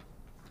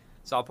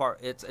 It's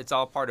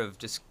all part of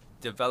just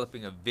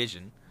developing a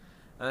vision.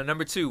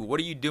 Number 2, what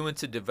are you doing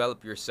to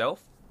develop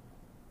yourself?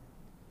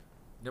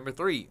 Number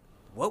 3,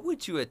 what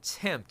would you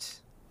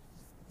attempt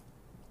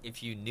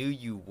if you knew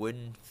you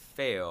wouldn't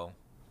fail?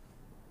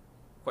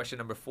 Question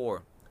number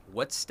 4,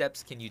 what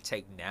steps can you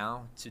take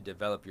now to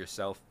develop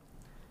yourself?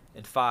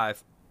 And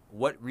 5,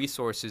 what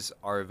resources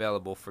are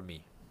available for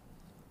me?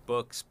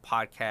 Books,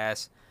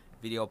 podcasts,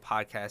 video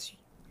podcasts.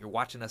 You're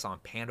watching us on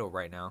Pando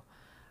right now.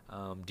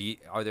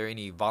 Are there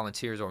any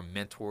volunteers or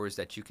mentors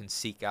that you can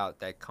seek out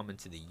that come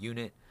into the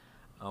unit?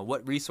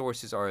 What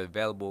resources are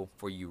available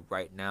for you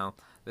right now?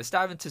 Let's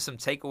dive into some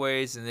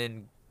takeaways and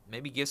then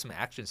maybe give some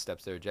action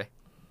steps there, Jay.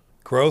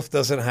 Growth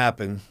doesn't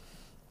happen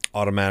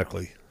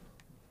automatically,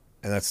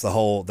 and that's the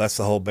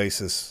whole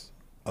basis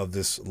of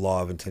this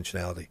law of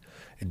intentionality.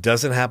 It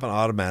doesn't happen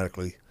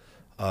automatically.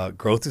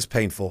 Growth is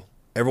painful.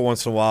 Every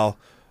once in a while,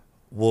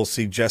 we'll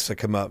see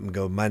Jessica come up and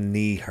go, "My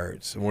knee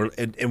hurts,"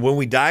 and when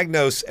we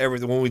diagnose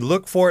everything, when we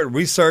look for it,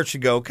 research,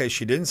 and go, "Okay,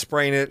 she didn't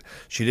sprain it,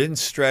 she didn't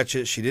stretch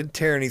it, she didn't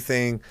tear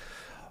anything,"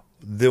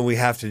 then we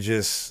have to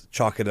just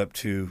chalk it up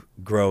to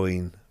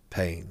growing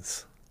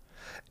pains.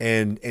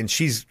 and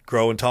she's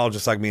growing tall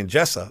just like me and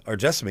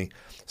Jessamy.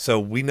 So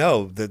we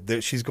know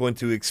that she's going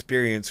to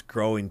experience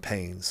growing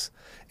pains.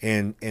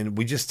 And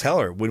we just tell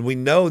her when we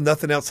know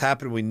nothing else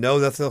happened, we know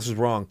nothing else is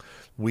wrong.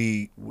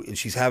 And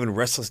she's having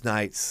restless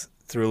nights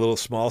through a little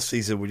small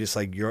season. We're just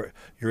like, you're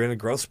in a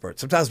growth spurt.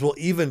 Sometimes we'll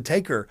even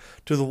take her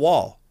to the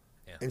wall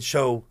and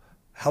show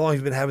how long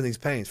you've been having these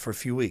pains for a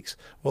few weeks.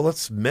 Well,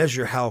 let's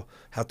measure how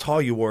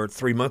tall you were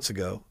 3 months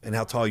ago and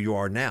how tall you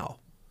are now.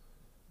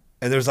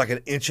 And there's like an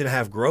 1.5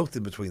 inch growth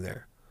in between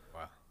there.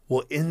 Wow.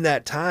 Well, in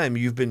that time,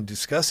 you've been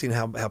discussing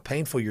how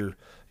painful your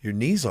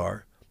knees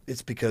are.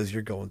 It's because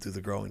you're going through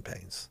the growing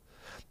pains.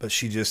 But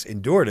she just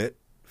endured it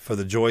for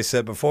the joy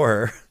set before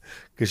her,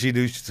 because she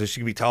knew so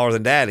she could be taller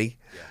than Daddy.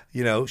 Yeah.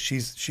 You know,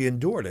 she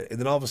endured it. And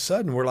then all of a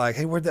sudden, we're like,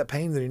 hey, where'd that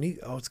pain in your knee?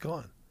 Oh, it's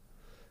gone.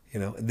 You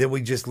know, and then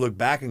we just look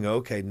back and go,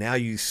 okay, now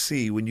you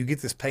see when you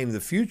get this pain in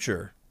the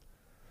future,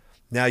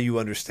 now you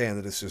understand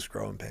that it's just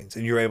growing pains,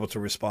 and you're able to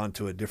respond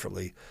to it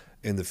differently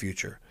in the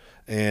future.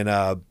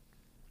 And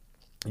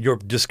your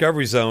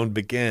discovery zone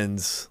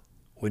begins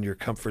when your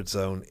comfort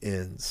zone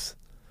ends.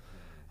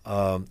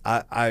 I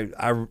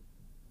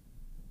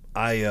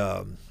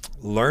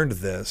learned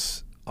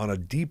this on a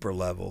deeper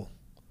level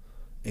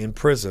in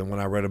prison when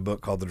I read a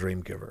book called The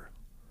Dream Giver,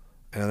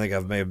 and I think I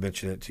may have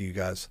mentioned it to you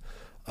guys.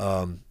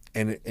 And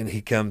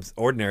he comes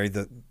ordinary.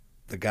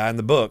 The guy in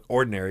the book,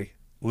 ordinary,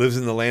 lives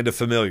in the land of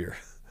familiar,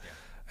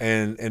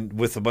 and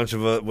with a bunch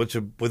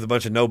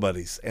of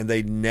nobodies, and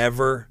they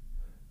never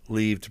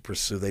leave to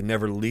pursue. They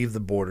never leave the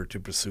border to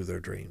pursue their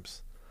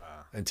dreams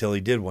until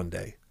he did one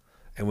day,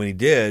 and when he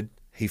did,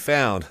 he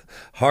found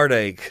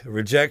heartache,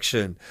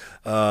 rejection,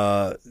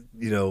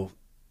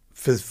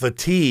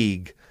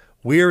 fatigue,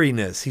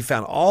 weariness. He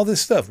found all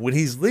this stuff. When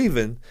he's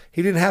leaving,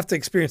 he didn't have to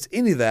experience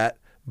any of that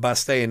by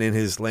staying in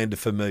his land of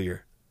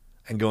familiar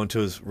and going to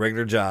his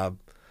regular job,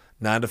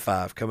 9 to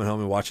 5, coming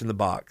home and watching the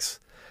box.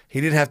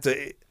 He didn't have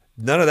to,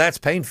 none of that's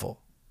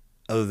painful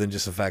other than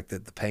just the fact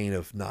that the pain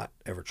of not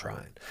ever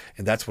trying.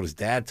 And that's what his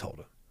dad told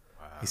him.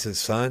 Wow. He says,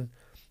 son,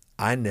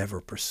 I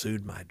never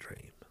pursued my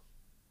dream.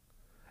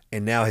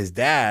 And now his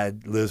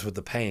dad lives with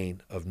the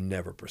pain of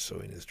never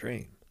pursuing his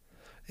dream.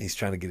 And he's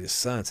trying to get his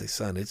son, say,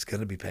 son, it's going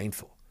to be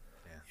painful.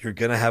 You're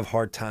going to have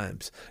hard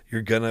times.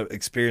 You're going to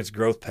experience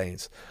growth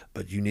pains,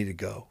 but you need to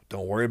go.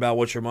 Don't worry about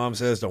what your mom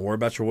says. Don't worry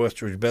about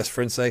what your best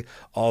friends say.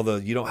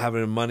 You don't have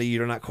enough money.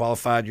 You're not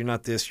qualified. You're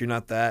not this. You're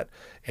not that.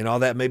 And all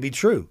that may be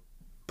true,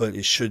 but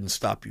it shouldn't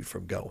stop you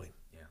from going.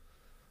 Yeah.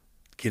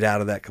 Get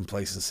out of that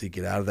complacency.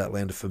 Get out of that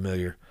land of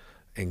familiar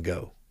and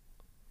go.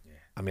 Yeah.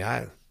 I mean,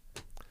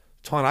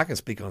 Tuan, I can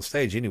speak on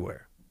stage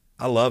anywhere.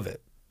 I love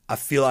it. I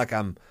feel like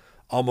I'm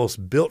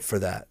almost built for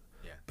that.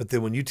 Yeah. But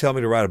then when you tell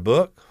me to write a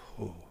book,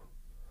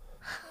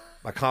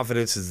 my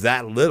confidence is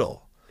that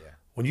little. Yeah.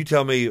 When you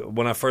tell me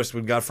when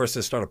God first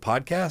said start a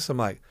podcast, I'm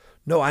like,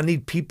 no, I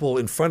need people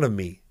in front of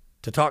me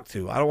to talk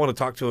to. I don't want to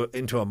talk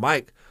into a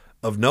mic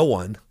of no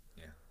one.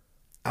 Yeah.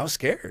 I was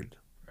scared.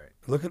 Right.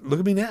 Look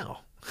at me now.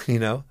 You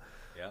know.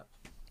 Yeah.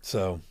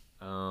 So.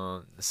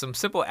 Some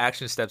simple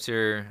action steps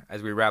here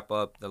as we wrap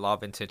up the law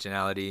of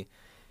intentionality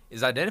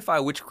is identify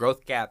which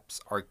growth gaps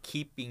are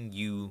keeping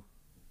you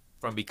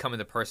from becoming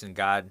the person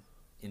God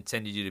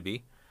intended you to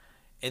be,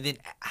 and then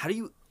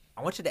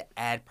I want you to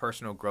add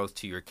personal growth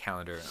to your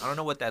calendar. I don't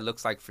know what that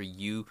looks like for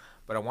you,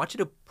 but I want you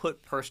to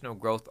put personal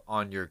growth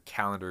on your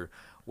calendar,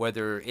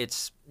 whether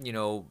it's,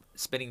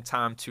 spending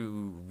time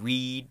to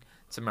read,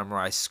 to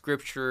memorize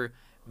scripture.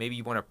 Maybe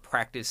you want to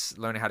practice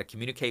learning how to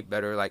communicate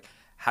better. Like,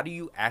 how do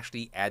you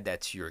actually add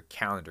that to your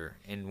calendar?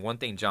 And one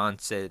thing John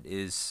said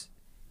is,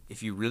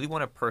 if you really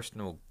want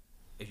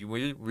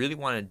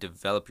to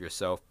develop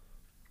yourself,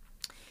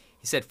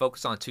 he said,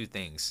 focus on 2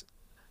 things: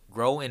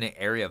 grow in an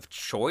area of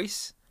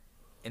choice,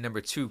 and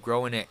number 2,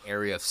 grow in an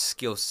area of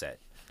skill set.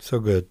 So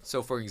good.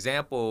 So, for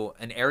example,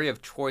 an area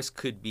of choice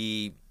could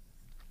be,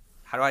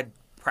 how do I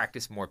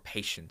practice more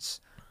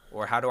patience?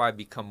 Or how do I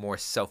become more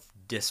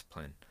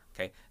self-disciplined?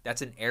 Okay,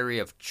 that's an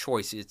area of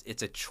choice.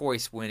 It's a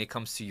choice when it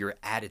comes to your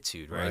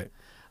attitude, right?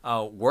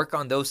 Work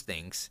on those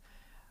things.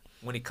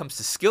 When it comes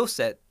to skill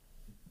set,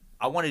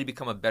 I wanted to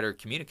become a better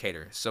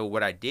communicator. So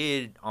what I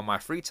did on my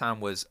free time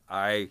was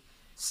I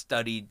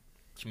studied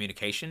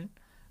communication.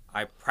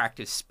 I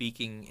practiced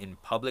speaking in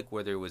public,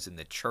 whether it was in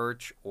the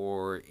church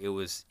or it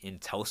was in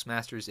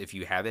Toastmasters, if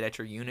you have it at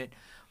your unit.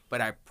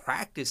 But I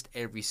practiced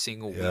every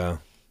single week.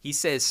 He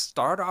says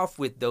start off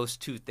with those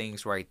 2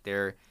 things right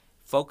there.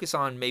 Focus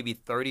on maybe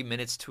 30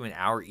 minutes to an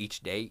hour each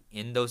day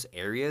in those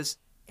areas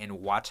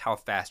and watch how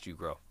fast you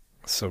grow.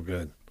 So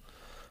good.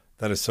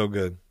 That is so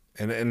good.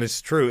 And it's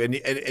true.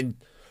 And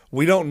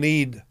we don't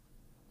need,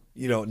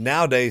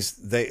 nowadays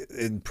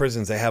in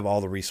prisons they have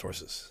all the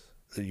resources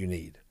that you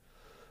need.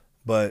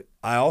 But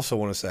I also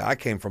want to say I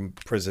came from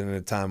prison at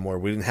a time where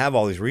we didn't have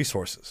all these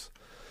resources.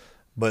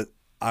 But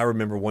I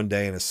remember one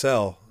day in a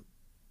cell,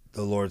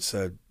 the Lord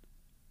said,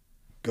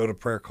 go to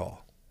prayer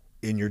call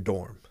in your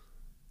dorm.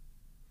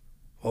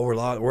 Well, we're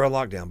on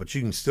lockdown, but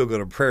you can still go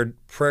to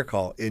prayer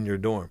call in your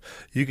dorm.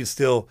 You can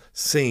still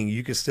sing.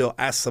 You can still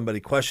ask somebody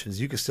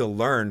questions. You can still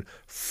learn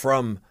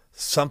from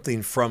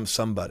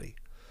somebody.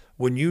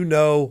 When you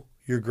know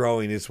you're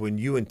growing is when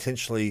you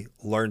intentionally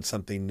learn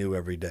something new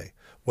every day,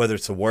 whether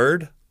it's a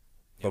word,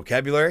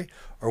 vocabulary,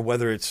 or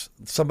whether it's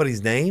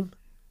somebody's name.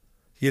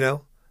 I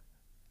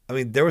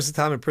mean, there was a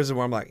time in prison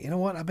where I'm like, you know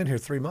what? I've been here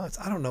 3 months.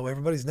 I don't know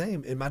everybody's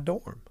name in my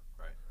dorm.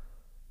 Right.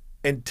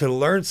 And to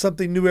learn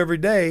something new every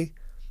day,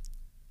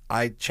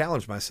 I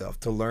challenged myself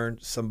to learn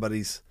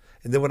somebody's.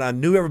 And then when I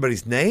knew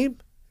everybody's name,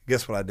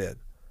 guess what I did?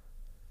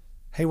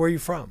 Hey, where are you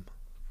from?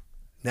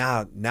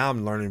 Now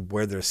I'm learning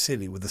where their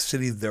city,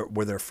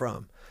 where they're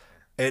from.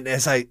 And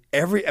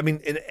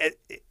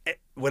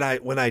when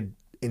I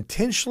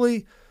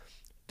intentionally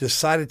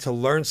decided to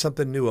learn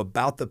something new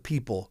about the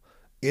people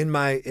in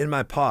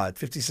my pod,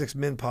 56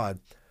 Men pod,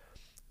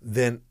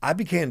 then I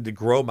began to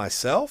grow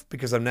myself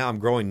because I'm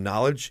growing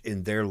knowledge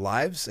in their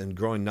lives and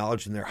growing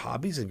knowledge in their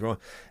hobbies and growing,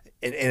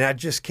 and I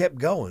just kept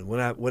going. When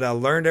I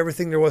learned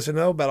everything there was to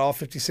know about all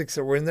 56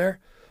 that were in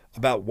there,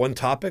 about one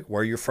topic,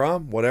 where you're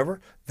from, whatever,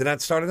 then I'd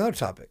start another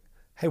topic.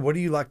 Hey, what do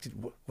you like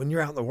to, when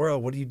you're out in the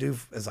world, what do you do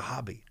as a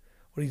hobby?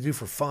 What do you do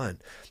for fun?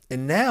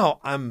 And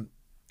now I'm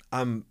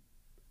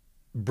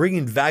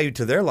bringing value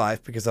to their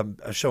life because I'm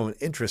showing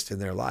interest in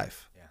their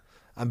life. Yeah.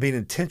 I'm being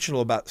intentional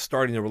about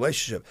starting a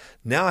relationship.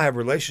 Now I have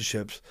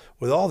relationships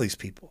with all these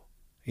people,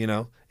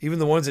 even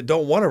the ones that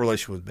don't want a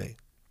relationship with me.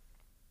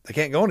 They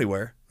can't go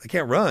anywhere. They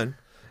can't run.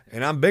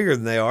 And I'm bigger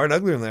than they are and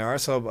uglier than they are,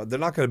 so they're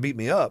not going to beat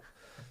me up.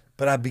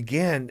 But I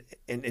began,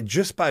 and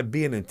just by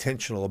being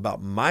intentional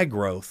about my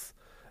growth,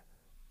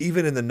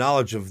 even in the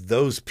knowledge of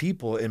those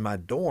people in my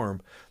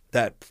dorm,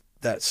 that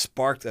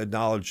sparked a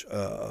knowledge,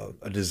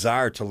 a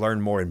desire to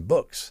learn more in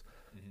books.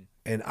 Mm-hmm.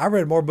 And I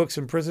read more books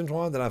in prison,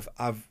 Tuan, than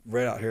I've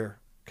read out here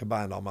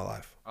combined all my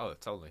life. Oh,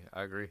 totally.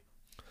 I agree.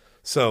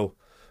 So,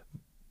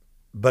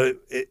 but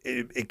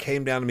it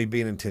came down to me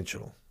being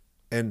intentional.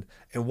 And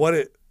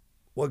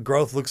what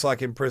growth looks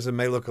like in prison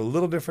may look a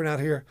little different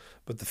out here,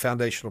 but the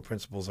foundational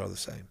principles are the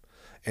same.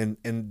 And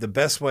the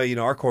best way,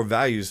 our core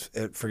values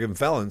at Forgiven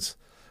Felons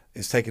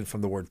is taken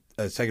from the word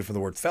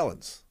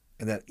felons,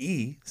 and that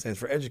E stands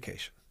for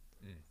education.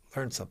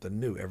 Learn something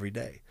new every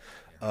day.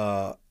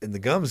 Yeah. In the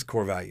Gums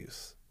core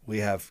values, we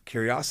have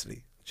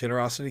curiosity,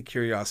 generosity,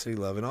 curiosity,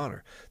 love, and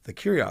honor. The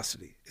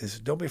curiosity is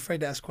don't be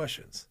afraid to ask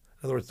questions.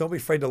 In other words, don't be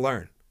afraid to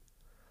learn.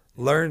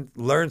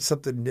 Learn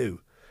something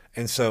new.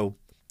 And so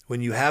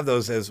when you have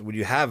when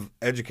you have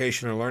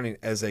education or learning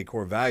as a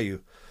core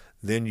value,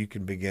 then you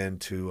can begin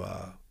to,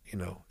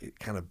 it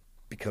kind of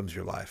becomes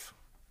your life.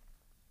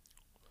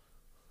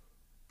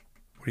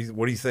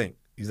 What do you think?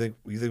 You think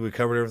we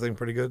covered everything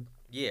pretty good?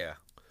 Yeah.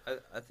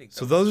 I think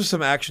so. Those are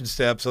some action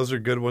steps. Those are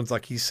good ones.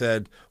 Like he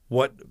said,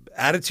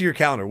 add it to your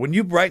calendar. When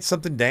you write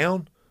something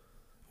down,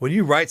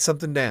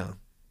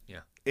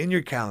 yeah, in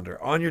your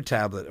calendar, on your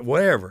tablet,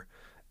 whatever,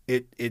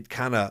 it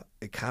kind of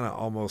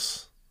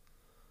almost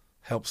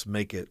helps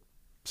make it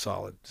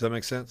solid. Does that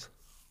make sense?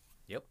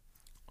 Yep.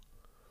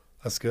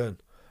 That's good.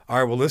 All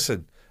right. Well,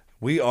 listen,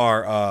 we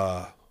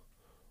are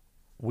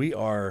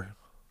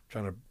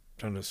trying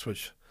to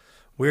switch.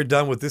 We're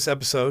done with this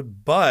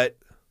episode, but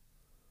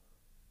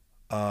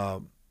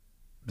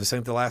this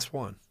ain't the last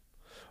one.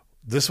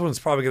 This one's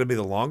probably going to be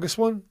the longest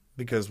one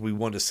because we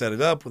wanted to set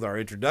it up with our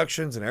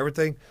introductions and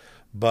everything.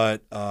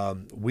 But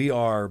we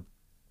are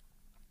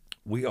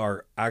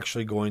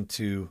actually going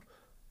to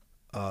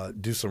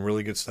do some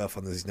really good stuff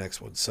on these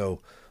next ones.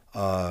 So,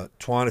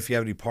 Tuan, if you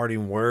have any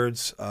parting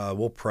words,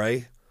 we'll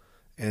pray.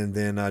 And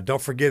then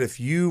don't forget, if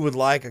you would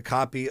like a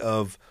copy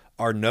of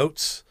our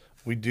notes,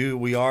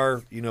 we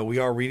are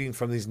reading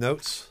from these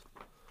notes.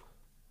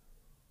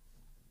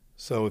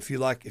 So if you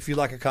like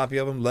a copy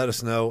of them, let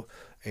us know,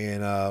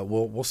 and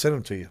we'll send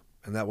them to you,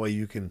 and that way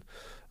you can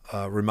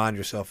remind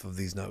yourself of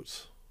these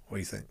notes. What do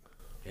you think?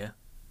 Yeah,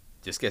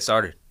 just get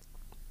started.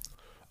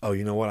 Oh,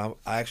 you know what?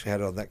 I actually had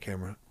it on that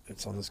camera.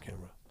 It's on this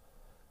camera.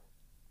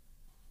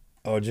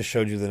 Oh, I just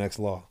showed you the next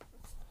law.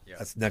 Yeah.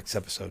 That's next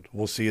episode.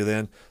 We'll see you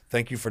then.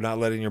 Thank you for not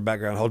letting your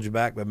background hold you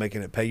back, but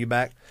making it pay you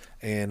back.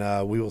 And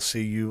we will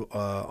see you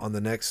on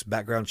the next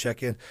background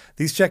check-in.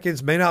 These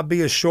check-ins may not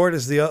be as short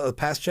as the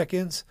past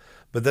check-ins,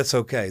 but that's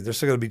okay. They're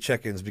still going to be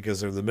check-ins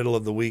because they're the middle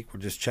of the week. We're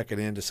just checking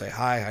in to say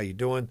hi, how you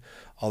doing,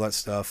 all that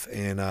stuff.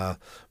 And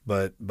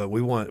but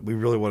we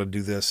really want to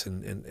do this,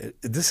 and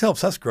this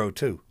helps us grow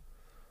too.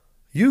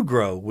 You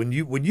grow when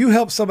you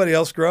help somebody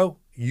else grow.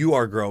 You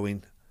are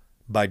growing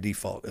by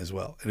default as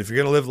well. And if you're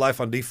going to live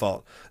life on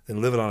default,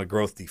 then live it on a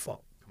growth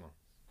default. Come on.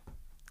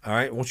 All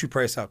right. Won't you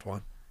pray us out,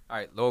 Tuan? All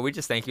right, Lord, we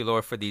just thank you,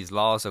 Lord, for these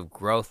laws of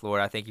growth, Lord.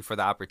 I thank you for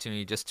the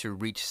opportunity just to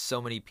reach so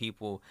many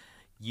people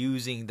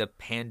using the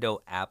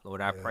Pando app,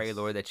 Lord. I pray,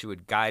 Lord, that you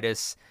would guide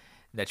us,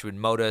 that you would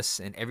mold us,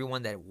 and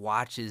everyone that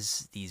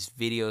watches these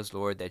videos,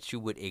 Lord, that you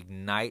would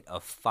ignite a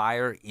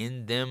fire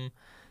in them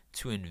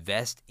to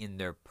invest in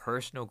their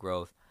personal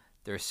growth,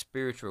 their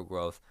spiritual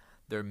growth,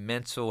 their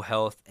mental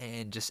health,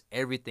 and just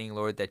everything,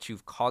 Lord, that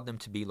you've called them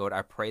to be, Lord.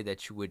 I pray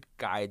that you would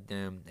guide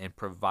them and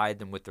provide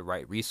them with the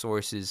right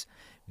resources,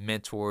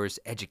 mentors,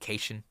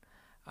 education,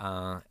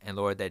 and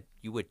Lord, that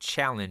you would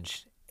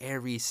challenge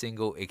every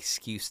single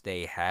excuse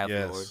they have,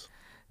 Lord,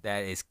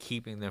 that is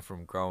keeping them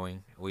from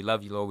growing. We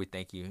love you, Lord. We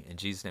thank you. In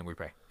Jesus' name we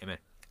pray. Amen.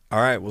 All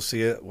right. We'll see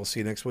you. We'll see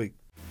you next week.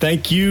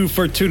 Thank you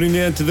for tuning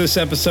in to this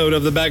episode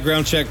of the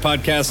Background Check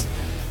Podcast,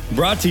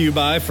 brought to you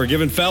by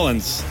Forgiven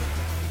Felons,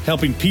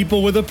 helping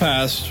people with a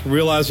past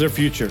realize their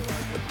future.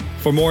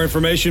 For more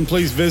information,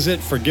 please visit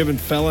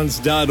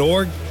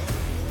forgivenfelons.org.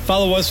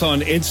 Follow us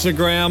on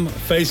Instagram,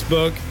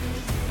 Facebook,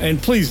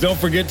 and please don't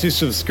forget to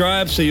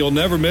subscribe so you'll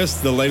never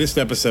miss the latest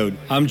episode.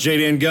 I'm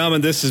Jaden Gum,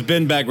 and this has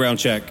been Background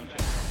Check.